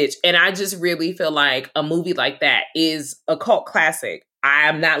 is that bitch. And I just really feel like a movie like that is a cult classic. I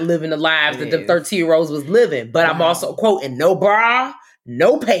am not living the lives that the 13-year-olds was living. But I'm also quoting, no bra,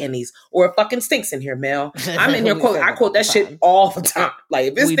 no panties, or it fucking stinks in here, Mel. I'm in here quoting. I quote that shit all the time.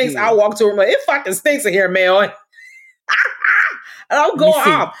 Like, if it stinks, I'll walk to her and like, it fucking stinks in here, Mel. And I'm going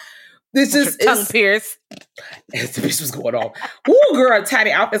off. This just tongue pierced. As the bitch was going off. Ooh, girl, tiny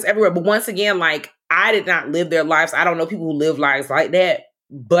outfits everywhere. But once again, like, I did not live their lives. I don't know people who live lives like that.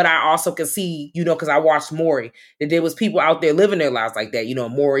 But I also can see, because I watched Maury, that there was people out there living their lives like that.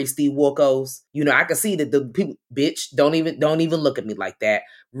 Maury, Steve Wilkos. I can see that the people, bitch, don't even look at me like that.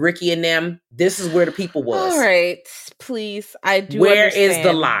 Ricky and them, this is where the people was. All right, please. I do Where understand, is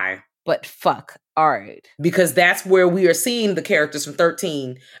the lie? But fuck. All right. Because that's where we are seeing the characters from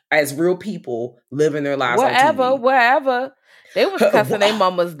 13 as real people living their lives wherever. They was cussing their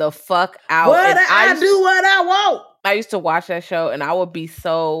mamas the fuck out. What I do what I want. I used to watch that show and I would be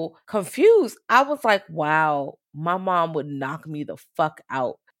so confused. I was like, wow, my mom would knock me the fuck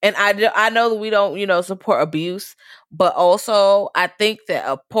out. And I know that we don't, support abuse, but also I think that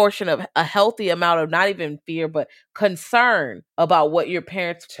a portion of a healthy amount of not even fear, but concern about what your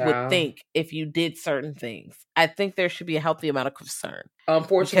parents would think if you did certain things. I think there should be a healthy amount of concern.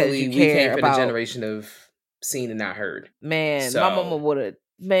 Unfortunately, we came from a generation of seen and not heard. Man, my mama would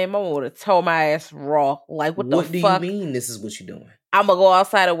have told my ass raw. Like, what the fuck? What do you mean this is what you're doing? I'm going to go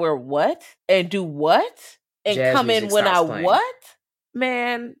outside and wear what? And do what? And jazz come in when I playing. What?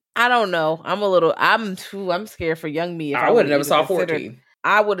 Man, I don't know. I'm scared for young me. I would have never saw 14.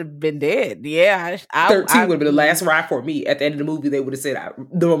 I would have been dead. Yeah. 13 would have been the last ride for me. At the end of the movie, they would have said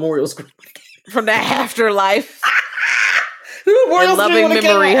the memorial screen. From the afterlife. And loving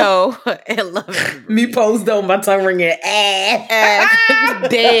memory, ho. And loving me posed on my tongue ringing ass.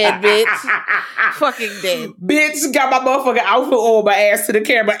 Dead, bitch. Fucking dead. Bitch got my motherfucking outfit on, my ass to the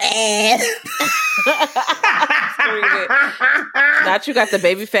camera. Not you got the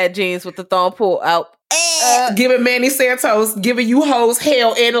baby fat jeans with the thong pull out. Giving Manny Santos, giving you hoes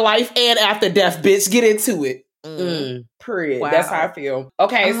hell in life and after death, bitch. Get into it. Period. Wow. That's how I feel.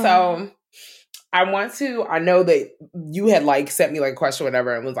 Okay, so I know that you had like sent me like a question or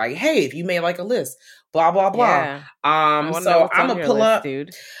whatever and was like, hey, if you made like a list, blah, blah, blah. Yeah. So I'm going to pull up.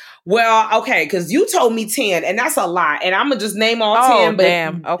 Dude. Well, okay, because you told me 10, and that's a lot. And I'm going to just name all 10. But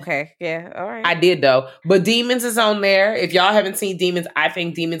damn. Okay. Yeah. All right. I did, though. But Demons is on there. If y'all haven't seen Demons, I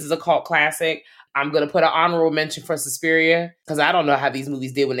think Demons is a cult classic. I'm going to put an honorable mention for Suspiria, because I don't know how these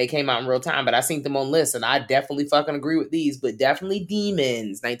movies did when they came out in real time, but I seen them on lists, and I definitely fucking agree with these. But definitely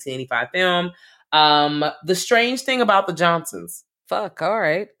Demons, 1985 film. The Strange Thing About the Johnsons. Fuck, all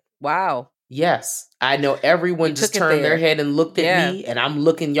right. Wow. Yes. I know everyone just turned their head and looked at me, and I'm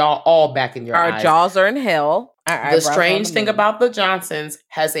looking y'all all back in your eyes. Our jaws are in hell. The Strange Thing About the Johnsons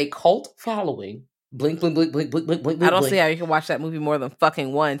has a cult following. Blink, blink, blink, blink, blink, blink, blink. I don't see how you can watch that movie more than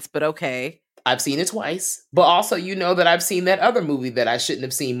fucking once, but okay. I've seen it twice, but also that I've seen that other movie that I shouldn't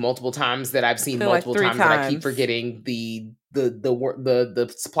have seen multiple times that I've seen multiple times that I keep forgetting the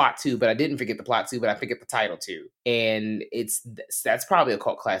plot to, but I didn't forget the plot to, but I forget the title to, and that's probably a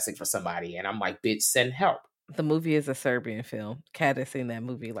cult classic for somebody, and I'm like, bitch, send help. The movie is a Serbian film. Kat has seen that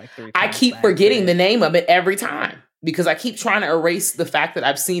movie like 3 times. I keep forgetting the name of it every time because I keep trying to erase the fact that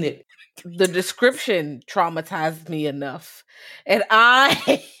I've seen it. The description traumatized me enough. And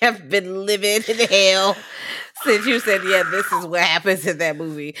I have been living in hell since you said, yeah, this is what happens in that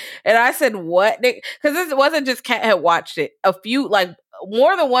movie. And I said, what? Because this wasn't just Kat had watched it. A few, like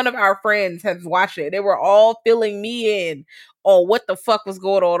more than one of our friends has watched it. They were all filling me in on what the fuck was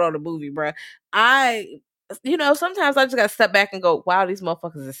going on the movie, bruh. Sometimes I just gotta step back and go, wow, these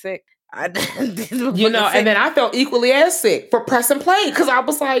motherfuckers are sick. And then I felt equally as sick for press and play because I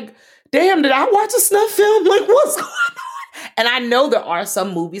was like, damn, did I watch a snuff film? Like, what's going on? And I know there are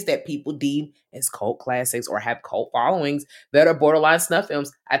some movies that people deem as cult classics or have cult followings that are borderline snuff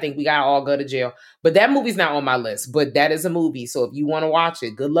films. I think we gotta all go to jail. But that movie's not on my list, but that is a movie. So if you want to watch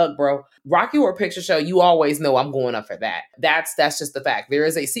it, good luck, bro. Rocky Horror Picture Show, you always know I'm going up for that. That's just the fact. There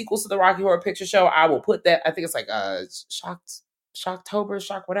is a sequel to the Rocky Horror Picture Show. I will put that, I think it's like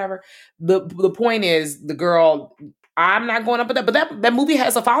Shocktober, whatever. The point is, the girl, I'm not going up with that, but that movie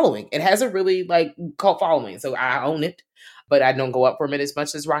has a following. It has a really like cult following, so I own it. But I don't go up for it as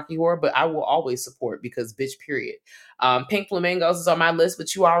much as Rocky Horror, but I will always support because bitch, period. Pink Flamingos is on my list,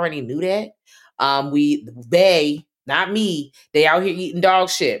 but you already knew that. They, not me, they out here eating dog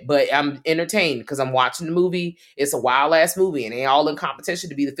shit, but I'm entertained because I'm watching the movie. It's a wild ass movie and they all in competition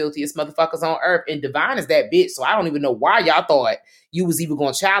to be the filthiest motherfuckers on earth. And Divine is that bitch, so I don't even know why y'all thought you was even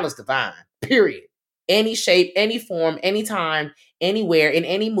going to challenge Divine, period. Any shape, any form, anytime, anywhere, in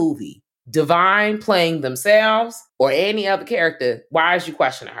any movie. Divine playing themselves or any other character, why is you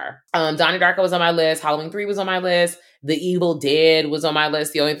questioning her? Donnie Darko was on my list. Halloween 3 was on my list. The Evil Dead was on my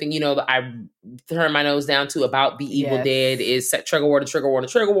list. The only thing, that I turned my nose down to about The Evil Dead is trigger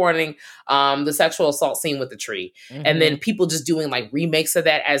warning. The sexual assault scene with the tree. Mm-hmm. And then people just doing like remakes of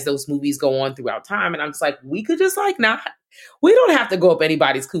that as those movies go on throughout time. And I'm just like, we could just like not. We don't have to go up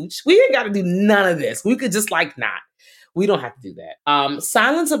anybody's cooch. We ain't got to do none of this. We could just like not. We don't have to do that.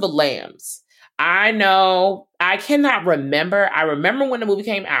 Silence of the Lambs. I know. I cannot remember. I remember when the movie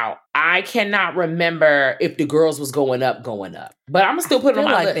came out. I cannot remember if the girls was going up. But I'm going to still put it on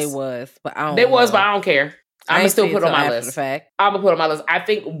my list. They was, but I don't They was, but I don't care. I'm going to still put it on my list. I'm going to put it on my list. I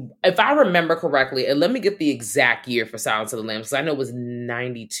think, if I remember correctly, and let me get the exact year for Silence of the Lambs, because I know it was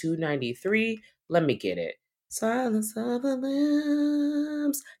 92, 93. Let me get it. Silence of the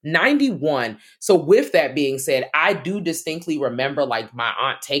Lambs. 91. So with that being said, I do distinctly remember like my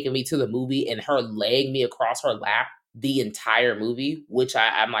aunt taking me to the movie and her laying me across her lap the entire movie, which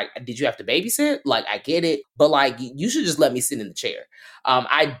I'm like, did you have to babysit? Like, I get it, but like, you should just let me sit in the chair.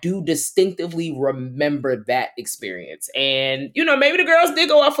 I do distinctively remember that experience. And, maybe the girls did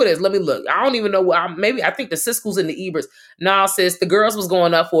go up for this. Let me look. I don't even know. I think the Siskel's and the Eberts. Nah, sis, the girls was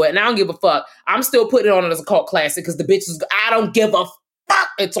going up for it. And I don't give a fuck. I'm still putting it on as a cult classic because the bitches, I don't give a fuck.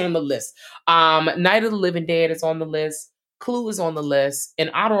 It's on the list. Night of the Living Dead is on the list. Clue is on the list, and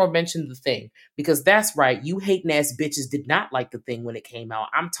Ottawa mentioned The Thing, because that's right, you hating ass bitches did not like The Thing when it came out.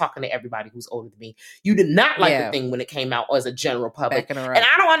 I'm talking to everybody who's older than me. You did not like The Thing when it came out as a general public, and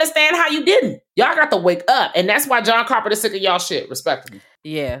I don't understand how you didn't. Y'all got to wake up, and that's why John Carpenter's sick of y'all shit, respectively.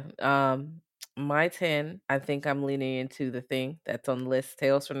 Yeah, my 10, I think I'm leaning into The Thing. That's on the list.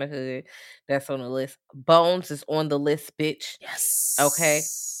 Tales from the Hood, that's on the list. Bones is on the list, bitch. Yes. Okay,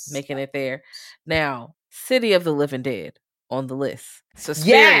 making it there. Now, City of the Living Dead. On the list.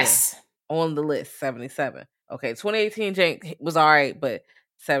 Suspiria on the list, 77. Okay, 2018 Jank was all right, but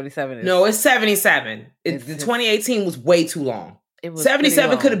 77 is... No, it's 77. The 2018 was way too long. It was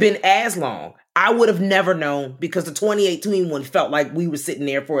 77 could have been as long. I would have never known because the 2018 one felt like we were sitting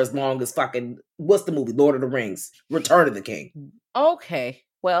there for as long as fucking... What's the movie? Lord of the Rings. Return of the King. Okay,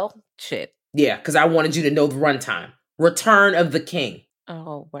 well, shit. Yeah, because I wanted you to know the runtime. Return of the King.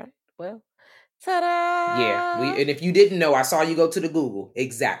 Oh, right. Well... Ta-da! Yeah, and if you didn't know, I saw you go to the Google.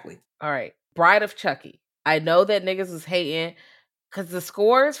 Exactly. All right. Bride of Chucky. I know that niggas was hating because the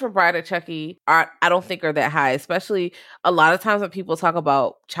scores for Bride of Chucky I don't think are that high, especially a lot of times when people talk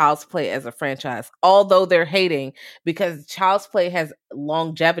about Child's Play as a franchise, although they're hating because Child's Play has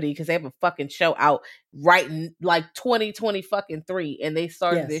longevity because they have a fucking show out right in like 2020 fucking 3 and they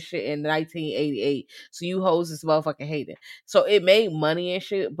started this shit in 1988. So you hoes is motherfucking hating. So it made money and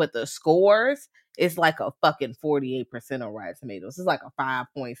shit, but the scores is like a fucking 48% on Rotten Tomatoes. It's like a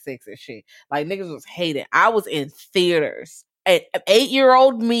 5.6 and shit. Like niggas was hating. I was in theaters. An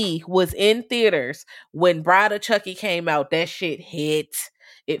 8-year-old me was in theaters when Bride of Chucky came out. That shit hit.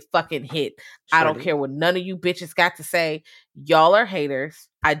 It fucking hit. Sure I don't care what none of you bitches got to say. Y'all are haters.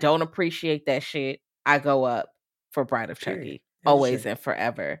 I don't appreciate that shit. I go up for Bride of Chucky. Always and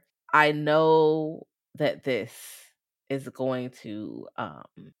forever. I know that this is going to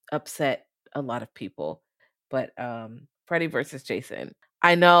upset a lot of people, but Freddy versus Jason.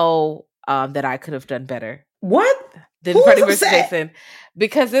 I know that I could have done better. What? Than Freddy vs. Jason,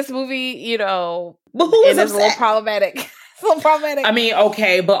 because this movie, is a little problematic. It's a little problematic. I mean,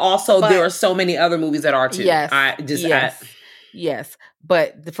 okay, but also there are so many other movies that are too. Yes, yes.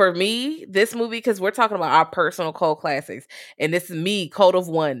 But for me, this movie, because we're talking about our personal cult classics, and this is me, Code of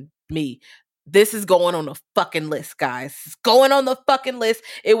One, me. This is going on the fucking list, guys. It's going on the fucking list.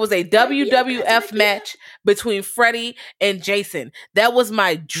 It was a WWF match between Freddy and Jason. That was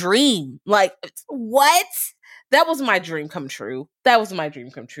my dream. Like, what? That was my dream come true.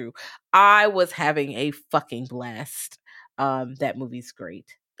 I was having a fucking blast. That movie's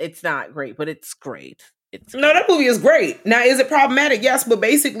great. It's not great, but it's great. No, that movie is great. Now, is it problematic? Yes, but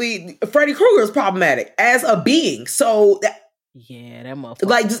basically, Freddy Krueger is problematic as a being. So, yeah, that motherfucker.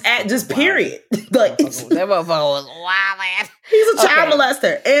 Like, just period. Like, that motherfucker was wild, man. He's a child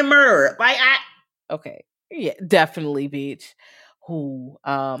molester and murderer. Like, okay, yeah, definitely, bitch. Who?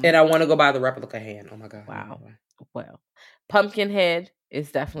 And I want to go buy the replica hand. Oh my god! Wow. Well, Pumpkinhead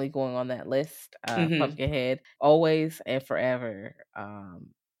is definitely going on that list. Pumpkinhead, always and forever.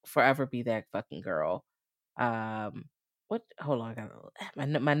 Forever be that fucking girl. What? Hold on, I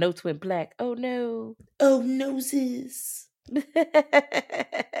got my notes went black. Oh no! Oh noses.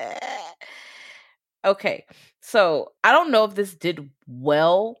 Okay, so I don't know if this did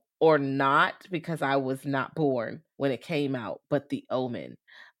well or not because I was not born when it came out, but The Omen.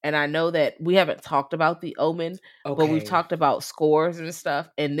 And I know that we haven't talked about The Omen, but we've talked about scores and stuff.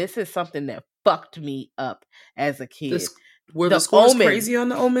 And this is something that fucked me up as a kid. Were the scores crazy on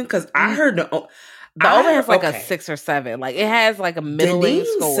The Omen? Because I heard The Omen has like a 6 or 7. Like it has like a middling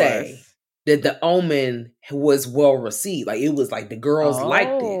score. That The Omen was well received. Like it was like the girls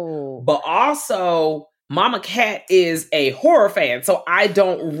liked it. But also Mama Cat is a horror fan. So I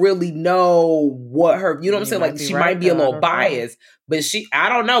don't really know what her, you know what I'm saying? Like she might be a little biased, but I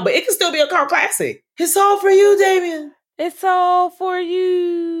don't know, but it can still be a cult classic. It's all for you, Damien. It's all for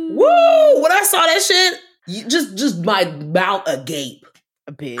you. Woo! When I saw that shit, just my mouth agape.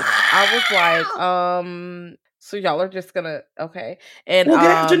 A bit. I was like, so y'all are just gonna, okay. And well,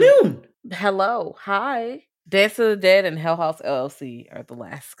 good afternoon. Hello. Hi. Dance of the Dead and Hell House LLC are the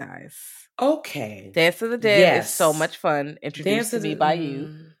last guys. Okay. Dance of the Dead is so much fun. Introduced to me by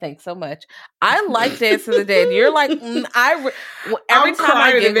you. Thanks so much. I like Dance of the Dead. You're like, every time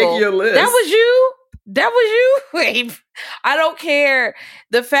I giggle, that was you? That was you? Wait, I don't care.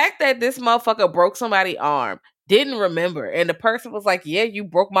 The fact that this motherfucker broke somebody's arm, didn't remember, and the person was like, yeah, you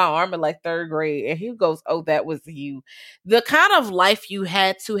broke my arm in like 3rd grade. And he goes, oh, that was you. The kind of life you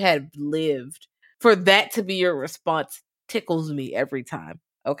had to have lived for that to be your response tickles me every time.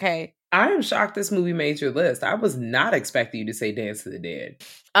 Okay? I am shocked this movie made your list. I was not expecting you to say Dance of the Dead.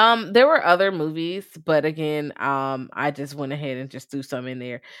 There were other movies, but again, I just went ahead and just threw some in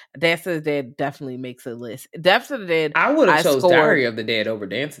there. Dance of the Dead definitely makes a list. Dance of the Dead, I would have chose Diary of the Dead over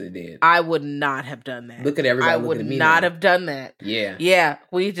Dance of the Dead. I would not have done that. Look at everybody. I would not have done that. Yeah.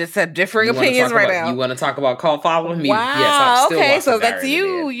 We just had differing opinions right now. You want to talk about cult following me? Wow. Yes, I'm still okay, so Diary that's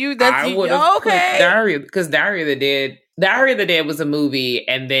you. That's you. Okay. Diary of the Dead was a movie,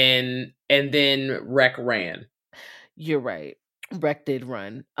 and then Wreck ran. You're right. Wreck did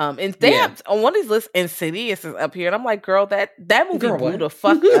run. And they have on one of these lists, Insidious is up here, and I'm like, girl, that movie blew the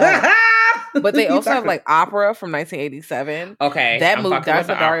fuck up. But they also have like Opera from 1987. Okay, that movie, that's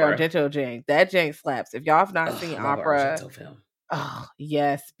a Dario Argento jank. That jank slaps. If y'all have not seen Opera, oh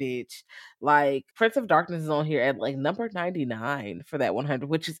yes, bitch. Like Prince of Darkness is on here at like number 99 for that 100,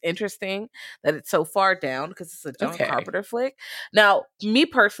 which is interesting that it's so far down because it's a John Carpenter flick. Now, me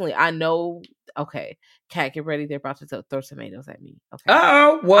personally, I know. Okay, Kat, get ready. They're about to throw tomatoes at me. Okay.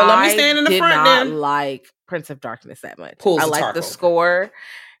 Oh, well, let me stand in the front then. I did not like Prince of Darkness that much. I like the score.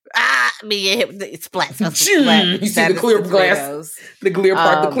 Me and him, it splats. You see the clear glass. The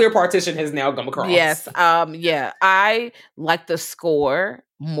clear partition has now come across. Yes. I like the score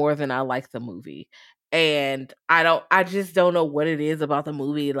more than I like the movie. And I just don't know what it is about the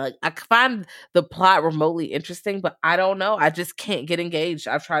movie. Like I find the plot remotely interesting, but I don't know. I just can't get engaged.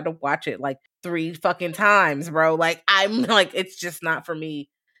 I've tried to watch it like 3 fucking times, bro. Like I'm like, it's just not for me.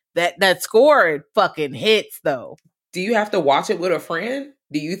 That score fucking hits though. Do you have to watch it with a friend?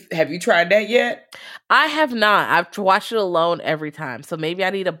 Have you tried that yet? I have not. I've watched it alone every time. So maybe I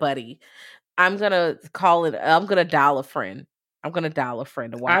need a buddy. I'm gonna dial a friend. I'm gonna dial a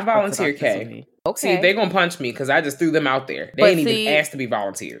friend to watch. I volunteer, Kay. Okay. See, they're gonna punch me because I just threw them out there. They ain't even asked to be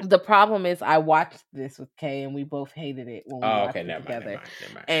volunteered. The problem is I watched this with Kay and we both hated it when we watched it together.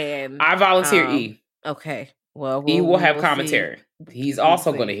 Never mind. And I volunteer E. Okay. Well, E will have commentary. He's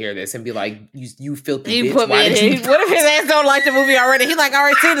also going to hear this and be like, "You filthy bitch." Put me in. What if his ass don't like the movie already? He's like, "I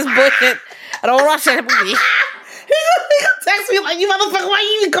already seen this bullshit. I don't watch that movie." He's gonna text me like, "You motherfucker, why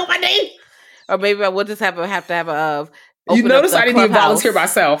you even call my name?" Or maybe I will just have to have a You notice I didn't even volunteer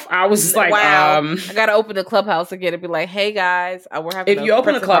myself. I was just like, wow. I gotta open the Clubhouse again and be like, hey guys, we're having if you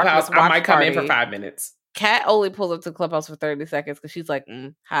open the Clubhouse, I might come in for 5 minutes. Kat only pulls up to the Clubhouse for 30 seconds because she's like,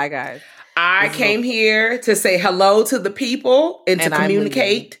 hi guys. I came here to say hello to the people and to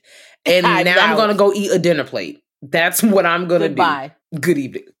communicate. And now I'm going to go eat a dinner plate. That's what I'm going to do. Goodbye. Good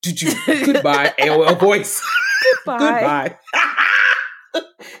evening. Goodbye. AOL voice. Goodbye.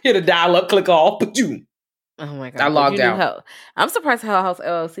 Hit a dial up, click off. Oh my God. I logged out. I'm surprised Hell House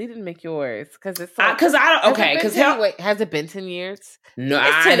LLC didn't make yours. Because it's like, has it been 10 years? No,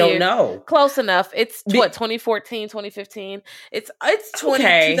 I don't know. Close enough. It's 2014, 2015. It's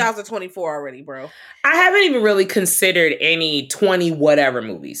 2024 already, bro. I haven't even really considered any 20 whatever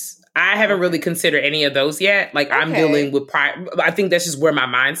movies. I haven't really considered any of those yet. Like I'm dealing with I think that's just where my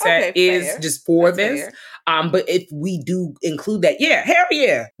mindset is just for this. Fair. But if we do include that, yeah, hell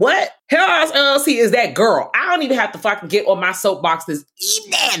yeah. What? Hell House LLC is that girl. I don't even have to fucking get on my soapbox this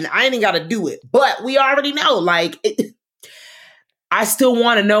evening. I ain't even got to do it. But we already know, like, I still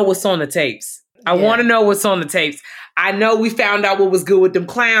want to know what's on the tapes. I want to know what's on the tapes. I know we found out what was good with them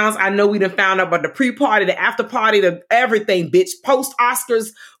clowns. I know we done found out about the pre-party, the after-party, the everything, bitch.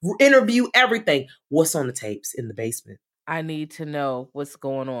 Post-Oscars, interview, everything. What's on the tapes in the basement? I need to know what's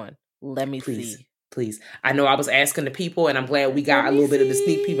going on. Let me see. Please. I know I was asking the people, and I'm glad we got a little bit of the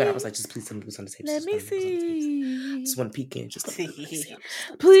sneak peek, but I was like, just please tell me what's on the tapes. Let me see. Just want to peek in. Just like, see.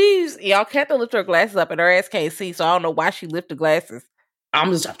 Please. Y'all can't lift her glasses up, and her ass can't see, so I don't know why she lifted glasses. I'm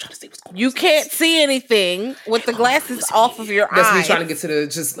trying to see what's going on. You can't see anything with the glasses off of your eyes. That's me trying to get to the,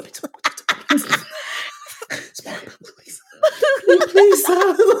 just let me please.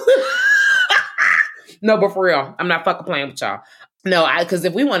 No, but for real, I'm not fucking playing with y'all. No, because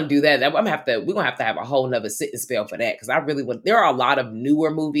if we want to do that, we're gonna have to have a whole nother sitting spell for that. Because I really want. There are a lot of newer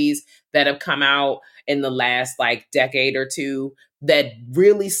movies that have come out in the last like decade or two that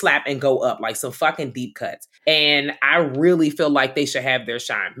really slap and go up, like some fucking deep cuts. And I really feel like they should have their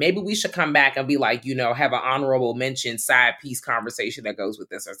shine. Maybe we should come back and be like, have an honorable mention side piece conversation that goes with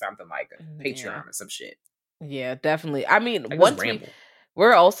this or something like a Patreon or some shit. Yeah, definitely. I mean, we're going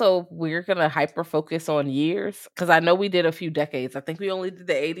to hyper focus on years because I know we did a few decades. I think we only did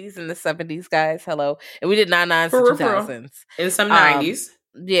the 80s and the 70s, guys. Hello. And we did 99s to 2000s. And some 90s.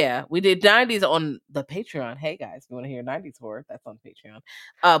 Yeah, we did 90s on the Patreon. Hey, guys, if you want to hear 90s horror, that's on Patreon.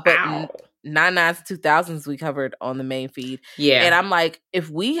 But 99s to 2000s we covered on the main feed. Yeah. And I'm like, if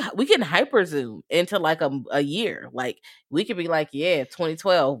we can hyper zoom into like a year, like we could be like,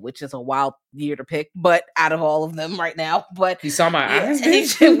 2012, which is a wild year to pick, but out of all of them right now. But you saw my eyes,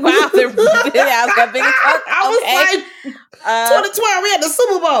 bitch. Wow, I got big. I was like, 2012, we had the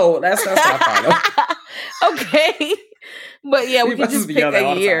Super Bowl. That's what I thought. Okay. But yeah, we can just pick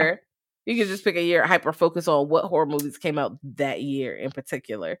a year. You can just pick a year, hyper focus on what horror movies came out that year in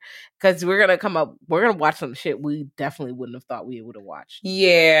particular. Because we're gonna watch some shit we definitely wouldn't have thought we would have watched.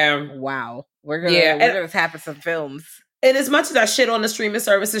 Yeah. Wow. We're gonna tap into some films. And as much as I shit on the streaming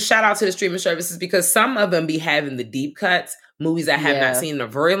services, shout out to the streaming services because some of them be having the deep cuts, movies I have not seen in a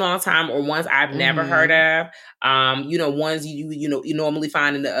very long time, or ones I've never heard of. Ones you normally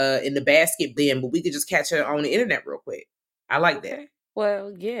find in the basket bin, but we could just catch it on the internet real quick. I like that.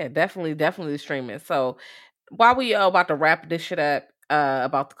 Well, yeah, definitely streaming. So while we about to wrap this shit up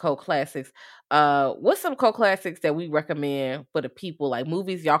about the cult classics, what's some cult classics that we recommend for the people, like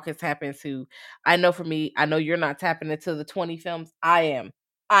movies y'all can tap into? I know for me, I know you're not tapping into the 20 films. I am.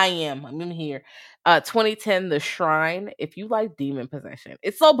 I'm in here. 2010, The Shrine. If you like demon possession,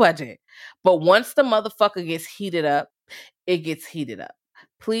 it's low budget, but once the motherfucker gets heated up, it gets heated up.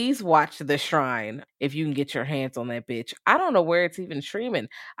 Please watch The Shrine if you can get your hands on that bitch. I don't know where it's even streaming.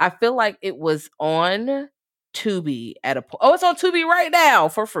 I feel like it was on Tubi it's on Tubi right now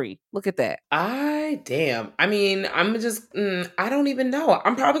for free. Look at that. Damn. I mean, I'm just, I don't even know.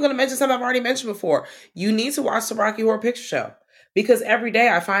 I'm probably going to mention something I've already mentioned before. You need to watch the Rocky Horror Picture Show. Because every day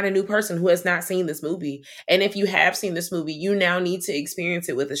I find a new person who has not seen this movie. And if you have seen this movie, you now need to experience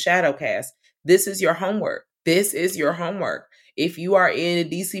it with a shadow cast. This is your homework. If you are in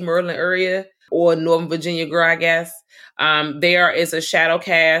the DC Maryland area or Northern Virginia, girl, I guess, there is a shadow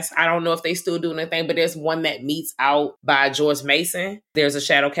cast. I don't know if they still do anything, but there's one that meets out by George Mason. There's a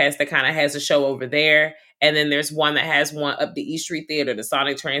shadow cast that kind of has a show over there. And then there's one that has one up the East Street Theater, the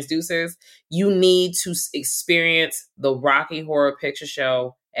Sonic Transducers. You need to experience the Rocky Horror Picture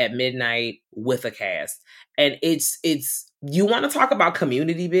Show at midnight with a cast. And it's you want to talk about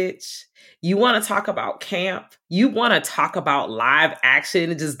community, bitch. You want to talk about camp. You want to talk about live action.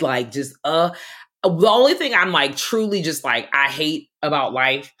 The only thing I'm like truly just like I hate about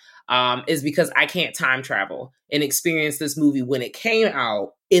life is because I can't time travel and experience this movie when it came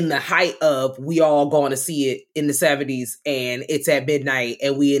out in the height of we all going to see it in the 70s and it's at midnight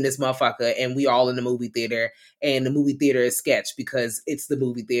and we in this motherfucker and we all in the movie theater and the movie theater is sketch because it's the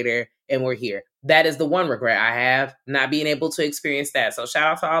movie theater and we're here. That is the one regret I have, not being able to experience that. So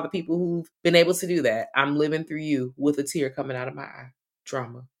shout out to all the people who've been able to do that. I'm living through you with a tear coming out of my eye.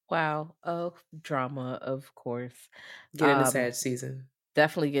 Drama. Wow. Oh, drama, of course. Get into sad season.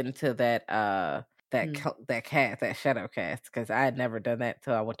 Definitely get into that that shadow cast, because I had never done that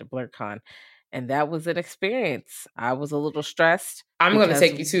till I went to BlurCon, and that was an experience. I was a little stressed. I'm going to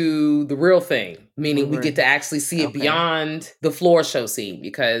take you to the real thing, meaning we get to actually see it beyond the floor show scene,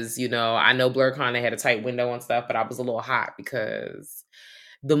 because, you know, I know BlurCon, they had a tight window and stuff, but I was a little hot because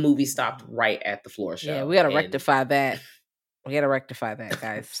the movie stopped right at the floor show. Yeah, we got to rectify that. We got to rectify that,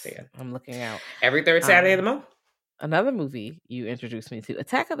 guys. I'm looking out. Every third Saturday of the month. Another movie you introduced me to,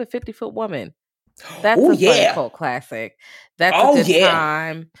 Attack of the 50-Foot Woman. That's a fun cult classic. That's a good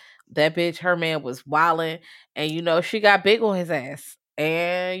time. That bitch, her man was wilding, and you know she got big on his ass,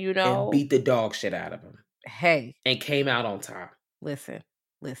 and you know and beat the dog shit out of him. Hey, and came out on top. Listen,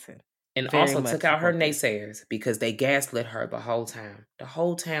 and also took out her naysayers because they gaslit her the whole time. The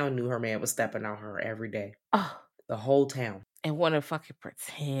whole town knew her man was stepping on her every day. Oh, the whole town. And want to fucking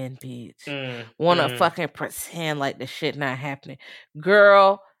pretend, bitch. Want to fucking pretend like the shit not happening.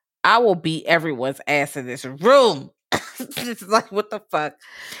 Girl, I will beat everyone's ass in this room. It's like, what the fuck?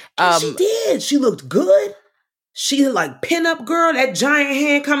 She did. She looked good. She like pinup girl, that giant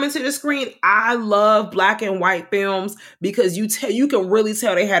hand coming to the screen. I love black and white films because you can really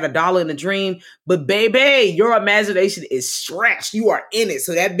tell they had $1 in a dream. But baby, your imagination is stretched. You are in it.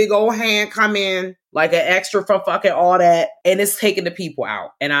 So that big old hand come in like an extra for fucking all that, and it's taking the people out.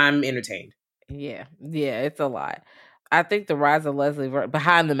 And I'm entertained. Yeah, it's a lot. I think the rise of Leslie Vernon,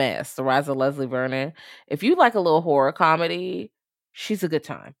 Behind the Mask, the rise of Leslie Vernon. If you like a little horror comedy, she's a good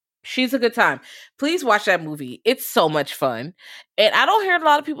time. She's a good time. Please watch that movie. It's so much fun. And I don't hear a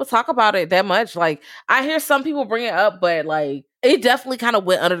lot of people talk about it that much. Like, I hear some people bring it up, but like, it definitely kind of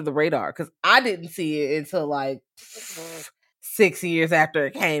went under the radar because I didn't see it until like 6 years after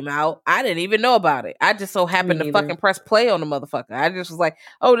it came out. I didn't even know about it. I just so happened to fucking press play on the motherfucker. I just was like,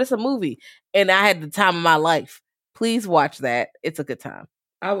 oh, this is a movie. And I had the time of my life. Please watch that. It's a good time.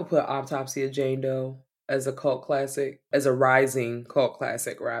 I would put Autopsy of Jane Doe as a cult classic, as a rising cult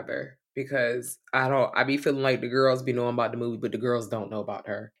classic, rather, because I be feeling like the girls be knowing about the movie, but the girls don't know about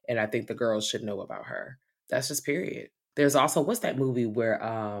her. And I think the girls should know about her. That's just period. There's also, what's that movie where,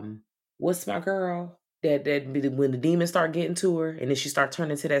 what's my girl? That when the demons start getting to her and then she start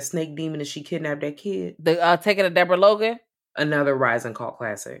turning into that snake demon and she kidnapped that kid. Taking a Deborah Logan? Another rising cult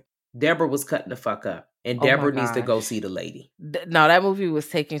classic. Deborah was cutting the fuck up. And Deborah needs to go see the lady. No, that movie was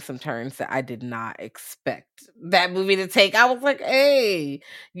taking some turns that I did not expect that movie to take. I was like, hey,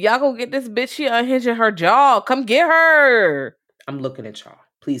 y'all go get this bitch. She unhinging her jaw. Come get her. I'm looking at y'all.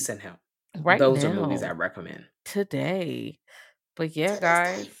 Please send help. Right Those now, are movies I recommend. Today. But yeah,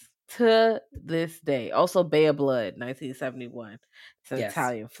 guys. To this day. Also, Bay of Blood, 1971. It's an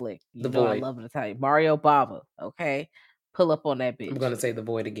Italian flick. You know I love an Italian. Mario Bava, okay? Pull up on that bitch. I'm going to say The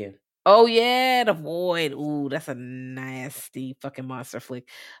Void again. Oh yeah, The Void. Ooh, that's a nasty fucking monster flick.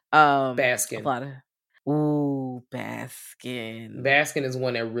 Baskin. A lot of Baskin. Baskin is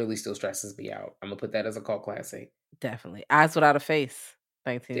one that really still stresses me out. I'm gonna put that as a cult classic. Definitely. Eyes Without a Face.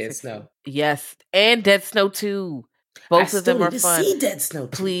 1960. Dead Snow. Yes, and Dead Snow 2. Both of them are fun. See Dead Snow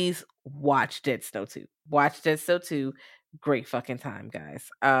 2. Please watch Dead Snow 2. Watch Dead Snow 2. Great fucking time,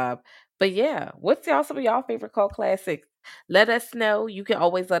 guys. But yeah, what's some of y'all favorite cult classics? Let us know. You can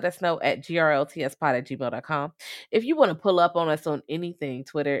always let us know at grltspod@gmail.com. If you want to pull up on us on anything,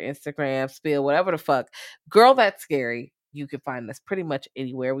 Twitter, Instagram, Spill, whatever the fuck, Girl That's Scary, you can find us pretty much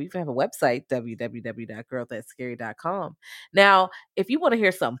anywhere. We have a website, www.girlthat'sscary.com. Now, if you want to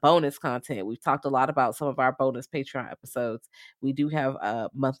hear some bonus content, we've talked a lot about some of our bonus Patreon episodes. We do have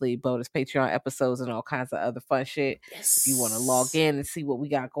monthly bonus Patreon episodes and all kinds of other fun shit. Yes. If you want to log in and see what we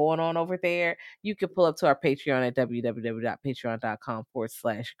got going on over there, you can pull up to our Patreon at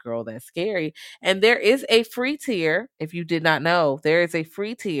www.patreon.com/girlthat'sscary. And there is a free tier. If you did not know, there is a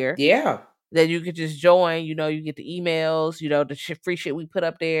free tier. Yeah. That you could just join, you get the emails, the free shit we put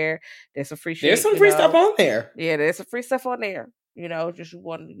up there. There's some free shit. There's some free stuff on there. Yeah, there's some free stuff on there. Just you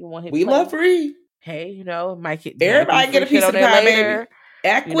want to hit. We love free. Hey, might get everybody get a piece of the pie, baby.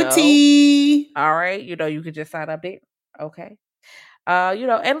 Equity. All right, you could just sign up there. Okay.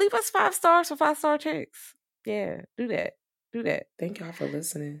 And leave us 5 stars for 5-star checks. Yeah, do that. Thank y'all for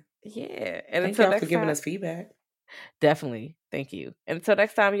listening. Yeah, and thank y'all for giving us feedback. Definitely. Thank you. Until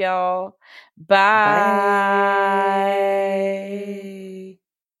next time, y'all. Bye.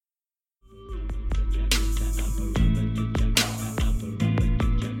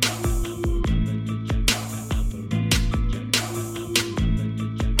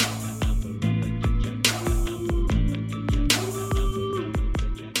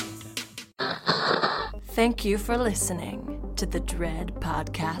 Thank you for listening to the Dread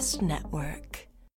Podcast Network.